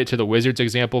apply it to the Wizards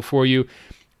example for you,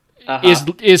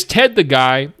 is Ted the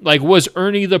guy? Like, was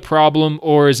Ernie the problem,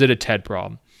 or is it a Ted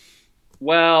problem?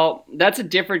 Well, that's a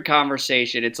different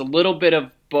conversation. It's a little bit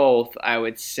of both, I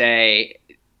would say.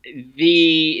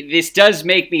 This does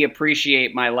make me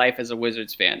appreciate my life as a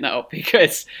Wizards fan, though,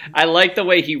 because I like the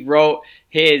way he wrote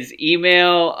his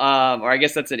email, or I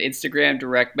guess that's an Instagram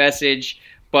direct message,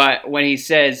 but when he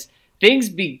says, things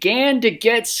began to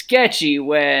get sketchy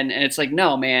when, and it's like,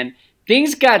 no, man,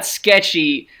 things got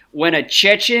sketchy when a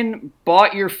Chechen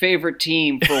bought your favorite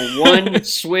team for one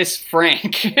Swiss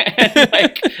franc. And,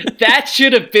 like, that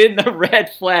should have been the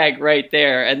red flag right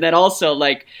there. And then also,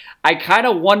 like, I kind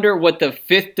of wonder what the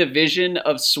 5th division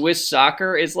of Swiss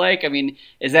soccer is like. I mean,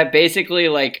 is that basically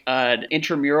like an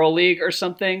intramural league or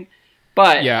something?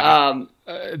 But yeah,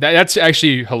 that's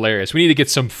actually hilarious. We need to get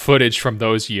some footage from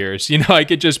those years. I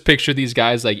could just picture these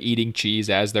guys like eating cheese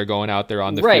as they're going out there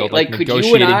on the field, like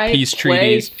negotiating could you and I peace play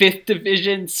treaties. 5th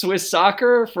division Swiss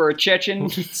soccer for a Chechen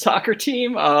soccer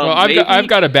team? Well, I've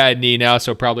got a bad knee now,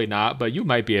 so probably not. But you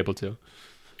might be able to.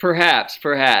 Perhaps.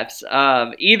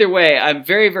 Either way, I'm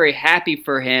very, very happy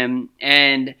for him,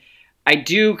 and I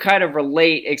do kind of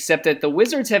relate, except that the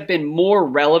Wizards have been more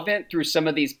relevant through some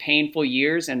of these painful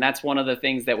years, and that's one of the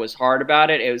things that was hard about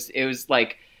it. It was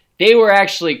like they were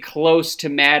actually close to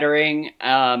mattering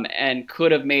and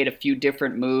could have made a few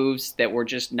different moves that were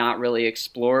just not really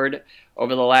explored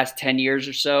over the last 10 years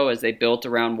or so as they built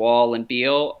around Wall and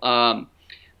Beal.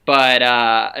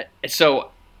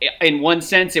 So in one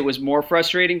sense, it was more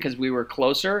frustrating because we were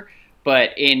closer.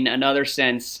 But in another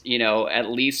sense,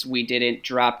 at least we didn't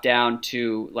drop down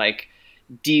to like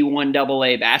D1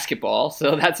 AA basketball.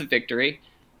 So that's a victory.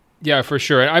 Yeah, for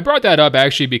sure. And I brought that up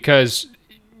actually because,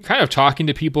 kind of talking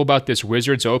to people about this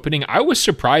Wizards opening, I was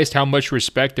surprised how much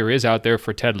respect there is out there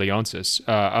for Ted Leonsis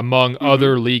among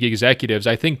other league executives.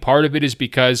 I think part of it is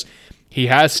because he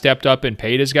has stepped up and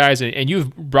paid his guys, and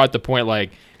you've brought the point,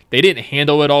 like, they didn't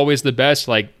handle it always the best.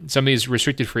 Like, some of these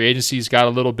restricted free agencies got a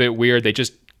little bit weird. They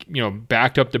just,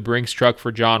 backed up the Brinks truck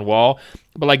for John Wall.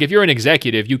 But, like, if you're an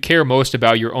executive, you care most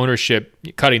about your ownership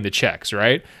cutting the checks,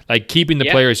 right? Like, keeping the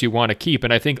players you want to keep.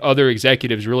 And I think other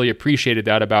executives really appreciated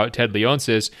that about Ted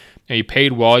Leonsis. And he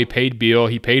paid Wall, he paid Beal,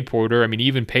 he paid Porter. I mean, he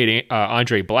even paid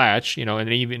Andre Blatch, and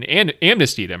even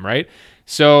amnestied him, right?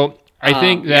 So I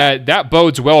think that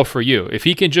bodes well for you. If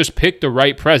he can just pick the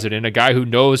right president, a guy who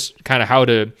knows kind of how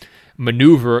to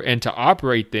maneuver and to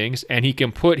operate things, and he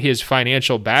can put his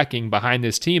financial backing behind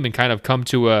this team and kind of come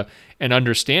to an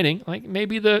understanding, like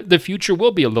maybe the future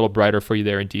will be a little brighter for you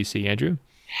there in DC, Andrew.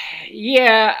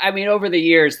 Yeah, I mean, over the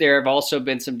years, there have also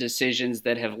been some decisions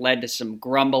that have led to some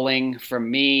grumbling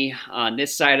from me on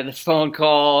this side of the phone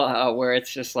call, where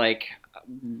it's just like,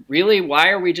 really, why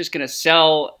are we just going to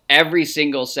sell every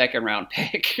single second round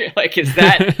pick? Like, is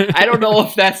that, I don't know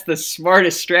if that's the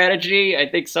smartest strategy. I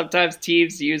think sometimes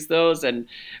teams use those and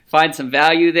find some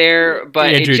value there.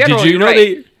 But Andrew, in general,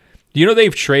 did you know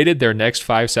they've traded their next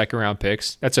 5 second round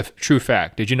picks? That's a true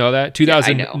fact. Did you know that?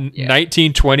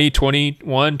 2019, 20,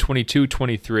 21, 22,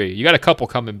 23. You got a couple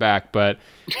coming back, but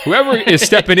whoever is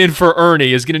stepping in for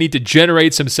Ernie is going to need to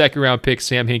generate some second round picks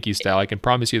Sam Hinkie style. I can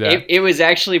promise you that. It was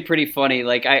actually pretty funny.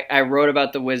 Like, I wrote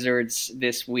about the Wizards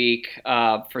this week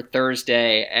for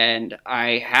Thursday, and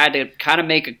I had to kind of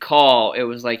make a call. It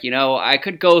was like, I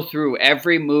could go through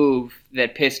every move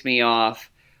that pissed me off,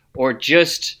 or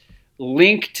just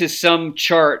link to some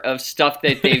chart of stuff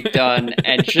that they've done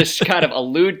and just kind of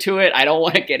allude to it. I don't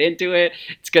want to get into it.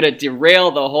 It's going to derail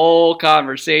the whole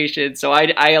conversation. So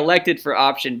I elected for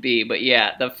option B. But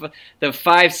yeah, the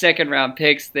 5 second round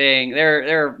picks thing,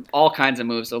 there are all kinds of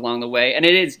moves along the way. And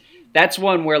that's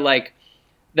one where, like,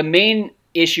 the main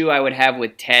issue I would have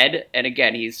with Ted, and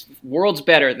again, he's worlds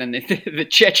better than the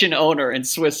Chechen owner in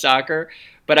Swiss soccer,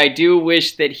 but I do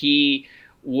wish that he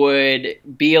would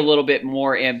be a little bit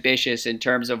more ambitious in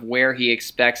terms of where he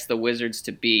expects the Wizards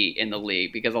to be in the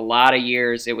league, because a lot of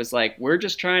years it was like, we're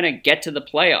just trying to get to the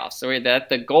playoffs, so that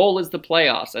the goal is the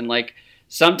playoffs. And like,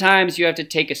 sometimes you have to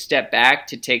take a step back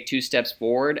to take 2 steps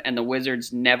forward, and the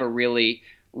Wizards never really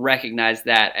recognize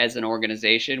that as an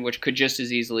organization, which could just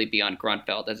as easily be on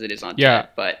Grunfeld as it is on Ted.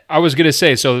 But I was going to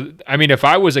say, so, I mean, if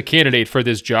I was a candidate for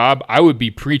this job, I would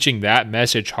be preaching that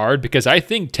message hard, because I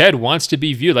think Ted wants to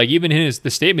be viewed, like, even in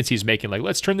the statements he's making, like,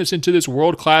 let's turn this into this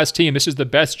world-class team. This is the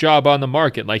best job on the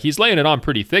market. Like, he's laying it on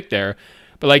pretty thick there.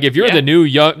 But, like, if you're the new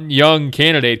young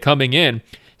candidate coming in,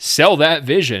 sell that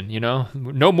vision,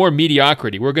 no more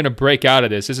mediocrity. We're going to break out of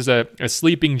this. This is a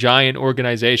sleeping giant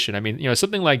organization. I mean,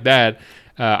 something like that,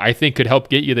 I think could help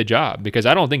get you the job, because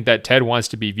I don't think that Ted wants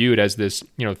to be viewed as this,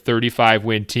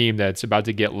 35-win team that's about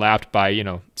to get lapped by,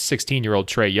 16-year-old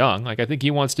Trae Young. Like, I think he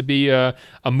wants to be a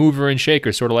mover and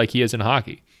shaker, sort of like he is in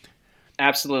hockey.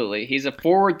 Absolutely. He's a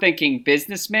forward-thinking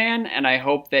businessman, and I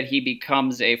hope that he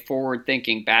becomes a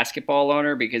forward-thinking basketball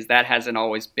owner, because that hasn't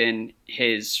always been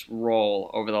his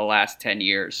role over the last 10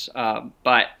 years.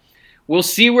 But we'll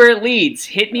see where it leads.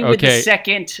 Hit me with the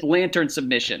second Lantern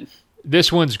submission.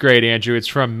 This one's great, Andrew. It's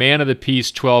from Man of the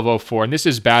Piece 1204, and this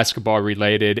is basketball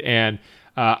related. And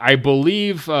I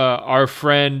believe our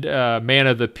friend Man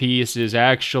of the Piece is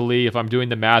actually, if I'm doing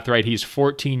the math right, he's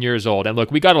 14 years old. And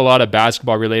look, we got a lot of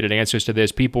basketball related answers to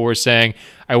this. People were saying,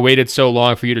 I waited so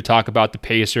long for you to talk about the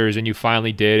Pacers, and you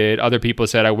finally did it. Other people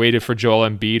said, I waited for Joel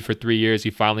Embiid for 3 years. He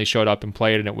finally showed up and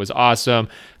played, and it was awesome.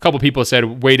 A couple people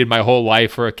said, waited my whole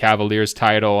life for a Cavaliers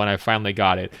title, and I finally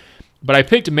got it. But I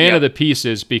picked Man of the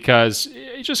Pieces because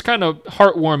it's just kind of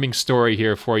heartwarming story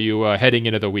here for you heading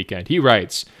into the weekend. He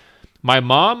writes, my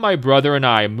mom, my brother, and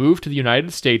I moved to the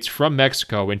United States from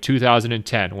Mexico in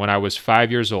 2010 when I was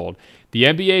 5 years old. The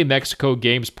NBA Mexico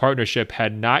Games partnership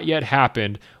had not yet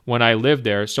happened when I lived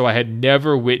there, so I had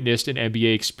never witnessed an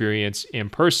NBA experience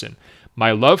in person.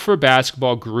 My love for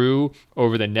basketball grew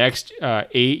over the next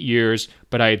 8 years,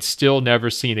 but I had still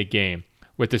never seen a game.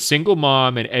 With a single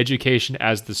mom and education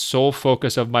as the sole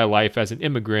focus of my life as an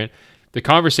immigrant, the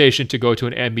conversation to go to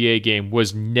an NBA game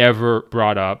was never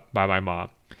brought up by my mom.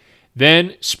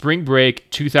 Then spring break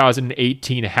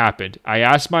 2018 happened. I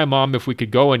asked my mom if we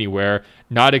could go anywhere,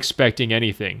 not expecting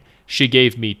anything. She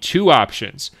gave me 2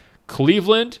 options,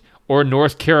 Cleveland or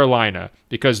North Carolina,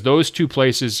 because those 2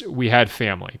 places we had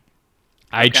family.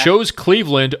 I chose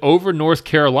Cleveland over North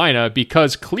Carolina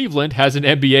because Cleveland has an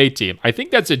NBA team. I think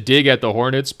that's a dig at the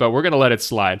Hornets, but we're going to let it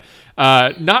slide.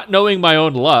 Not knowing my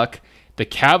own luck, The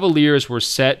Cavaliers were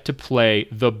set to play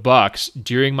the Bucks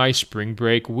during my spring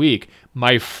break week.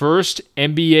 My first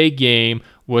NBA game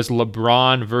was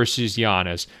LeBron versus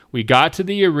Giannis. We got to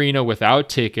the arena without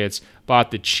tickets,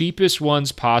 bought the cheapest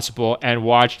ones possible, and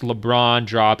watched LeBron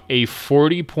drop a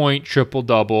 40-point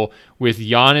triple-double with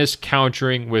Giannis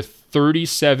countering with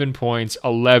 37 points,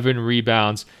 11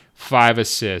 rebounds, 5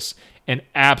 assists. An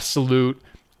absolute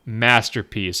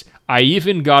masterpiece. I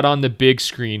even got on the big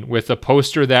screen with a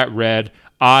poster that read,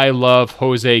 "I love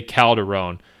Jose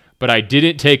Calderon," but I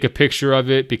didn't take a picture of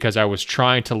it because I was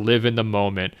trying to live in the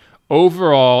moment.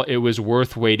 Overall, it was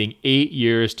worth waiting 8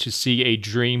 years to see a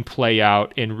dream play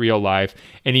out in real life,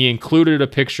 and he included a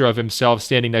picture of himself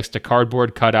standing next to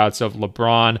cardboard cutouts of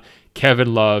LeBron,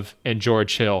 Kevin Love, and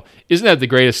George Hill. Isn't that the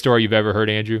greatest story you've ever heard,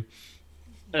 Andrew?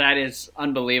 That is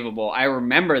unbelievable. I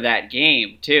remember that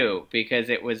game too, because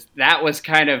that was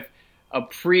kind of a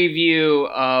preview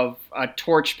of a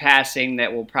torch passing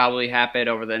that will probably happen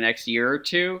over the next year or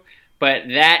two. But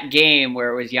that game where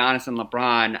it was Giannis and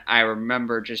LeBron, I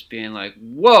remember just being like,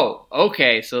 whoa,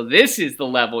 okay, so this is the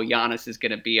level Giannis is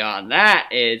going to be on. That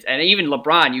is, and even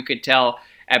LeBron, you could tell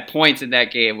at points in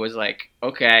that game was like,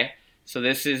 okay, so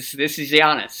this is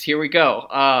Giannis. Here we go.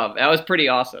 That was pretty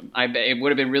awesome. It would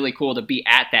have been really cool to be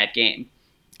at that game.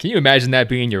 Can you imagine that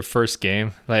being your first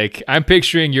game? Like, I'm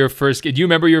picturing your first. Do you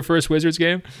remember your first Wizards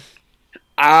game?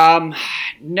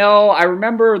 No, I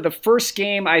remember the first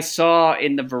game I saw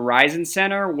in the Verizon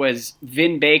Center was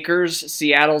Vin Baker's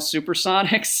Seattle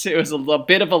Supersonics. It was a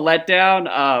bit of a letdown.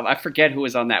 I forget who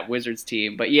was on that Wizards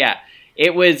team, but yeah,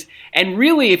 it was. And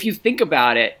really, if you think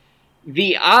about it,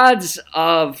 the odds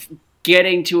of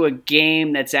getting to a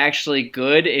game that's actually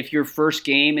good, if your first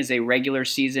game is a regular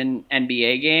season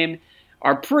NBA game,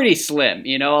 are pretty slim.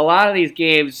 You know, a lot of these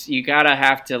games you gotta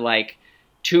have to like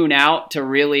tune out to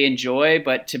really enjoy,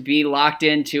 but to be locked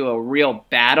into a real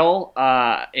battle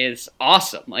is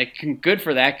awesome. Like, good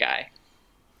for that guy.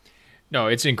 No,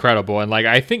 it's incredible. And like,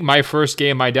 I think my first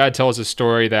game, my dad tells a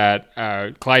story that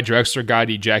Clyde Drexler got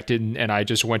ejected and I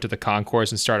just went to the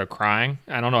concourse and started crying.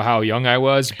 I don't know how young I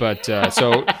was, but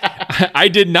so I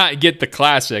did not get the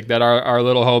classic that our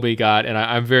little homie got, and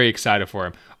I'm very excited for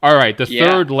him. All right, the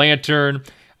third Lantern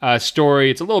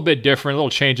story. It's a little bit different, a little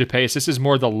change of pace. This is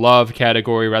more the love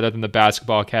category rather than the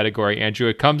basketball category, Andrew.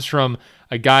 It comes from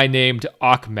a guy named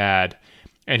Ahmad,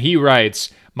 and he writes,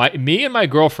 me and my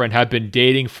girlfriend have been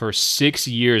dating for 6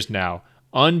 years now,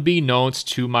 unbeknownst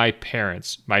to my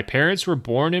parents. My parents were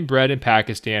born and bred in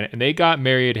Pakistan, and they got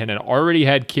married and had already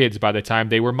had kids by the time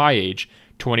they were my age,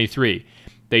 23.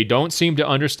 They don't seem to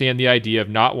understand the idea of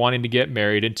not wanting to get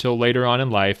married until later on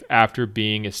in life after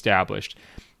being established.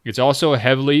 It's also a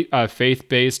heavily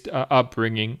faith-based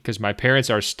upbringing because my parents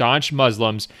are staunch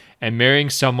Muslims, and marrying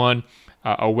someone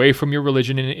away from your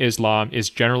religion in Islam is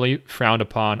generally frowned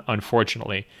upon,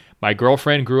 unfortunately. My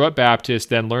girlfriend grew up Baptist,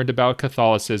 then learned about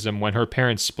Catholicism when her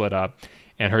parents split up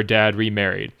and her dad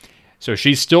remarried. So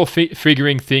she's still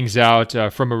figuring things out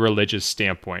from a religious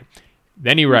standpoint.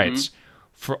 Then he writes,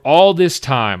 for all this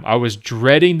time, I was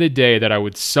dreading the day that I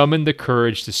would summon the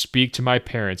courage to speak to my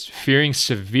parents, fearing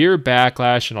severe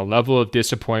backlash and a level of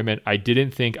disappointment I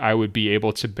didn't think I would be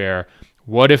able to bear.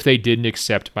 What if they didn't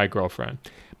accept my girlfriend?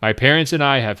 My parents and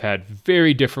I have had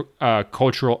very different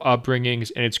cultural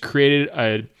upbringings, and it's created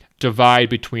a divide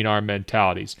between our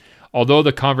mentalities. Although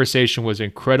the conversation was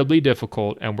incredibly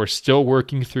difficult and we're still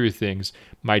working through things,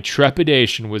 my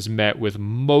trepidation was met with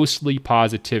mostly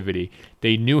positivity.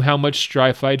 They knew how much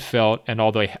strife I'd felt, and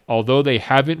although they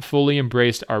haven't fully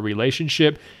embraced our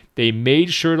relationship, they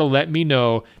made sure to let me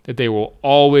know that they will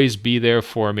always be there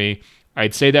for me.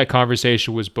 I'd say that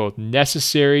conversation was both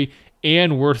necessary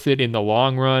and worth it in the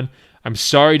long run. I'm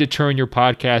sorry to turn your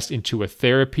podcast into a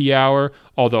therapy hour,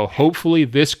 although hopefully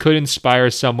this could inspire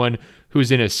someone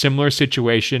who's in a similar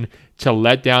situation to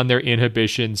let down their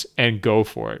inhibitions and go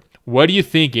for it. What do you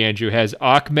think, Andrew? Has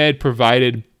Ahmed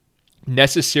provided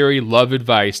necessary love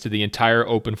advice to the entire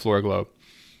Open Floor Globe?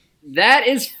 That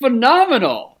is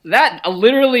phenomenal. That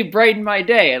literally brightened my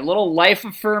day. A little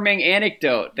life-affirming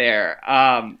anecdote there.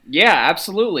 Yeah,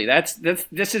 absolutely.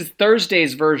 This is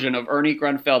Thursday's version of Ernie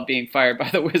Grunfeld being fired by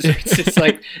the Wizards. It's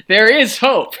like there is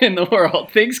hope in the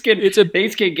world. Things can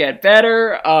get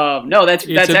better. No, that's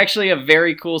actually a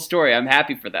very cool story. I'm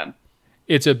happy for them.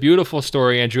 It's a beautiful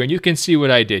story, Andrew, and you can see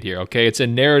what I did here, okay? It's a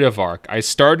narrative arc. I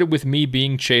started with me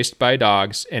being chased by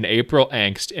dogs and April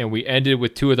angst, and we ended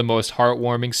with two of the most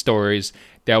heartwarming stories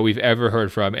that we've ever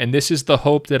heard from. And this is the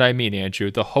hope that I mean, Andrew.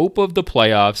 The hope of the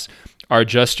playoffs are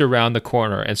just around the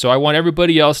corner. And so I want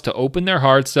everybody else to open their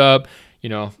hearts up,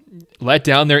 let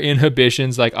down their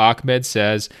inhibitions, like Ahmed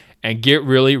says, and get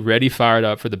really ready, fired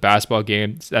up for the basketball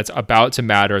games that's about to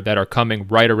matter that are coming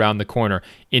right around the corner.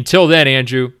 Until then,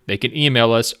 Andrew, they can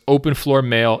email us,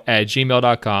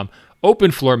 openfloormail@gmail.com,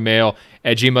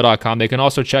 openfloormail@gmail.com. They can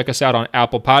also check us out on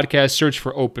Apple Podcasts. Search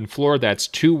for Open Floor. That's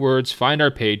 2 words. Find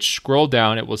our page. Scroll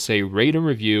down. It will say rate and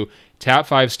review. Tap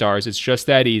 5 stars. It's just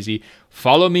that easy.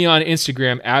 Follow me on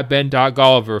Instagram at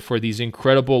ben.golliver for these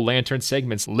incredible Lantern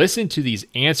segments. Listen to these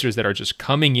answers that are just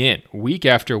coming in week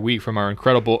after week from our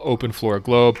incredible Open Floor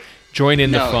Globe. Join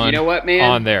in the fun. You know what, man?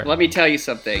 On there. Let me tell you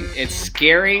something. It's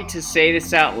scary to say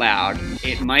this out loud.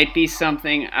 It might be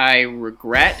something I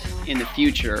regret in the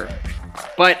future.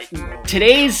 But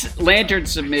today's Lantern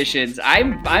submissions,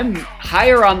 I'm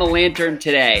higher on the Lantern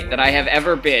today than I have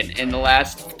ever been in the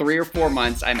last 3 or 4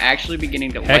 months. I'm actually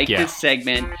beginning to like this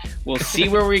segment. We'll see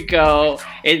where we go.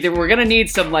 We're going to need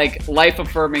some like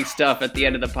life-affirming stuff at the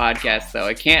end of the podcast, though.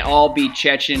 It can't all be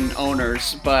Chechen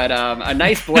owners, but a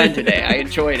nice blend today. I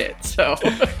enjoyed it. So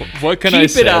what can I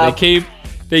say?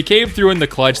 They came through in the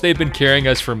clutch. They've been carrying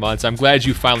us for months. I'm glad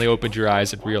you finally opened your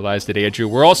eyes and realized it, Andrew.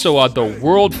 We're also on the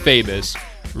world famous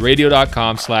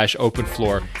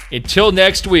radio.com/openfloor. Until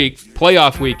next week,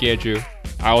 playoff week, Andrew,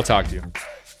 I will talk to you.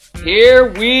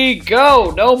 Here we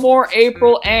go. No more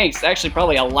April angst. Actually,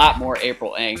 probably a lot more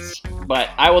April angst. But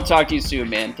I will talk to you soon,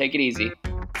 man. Take it easy.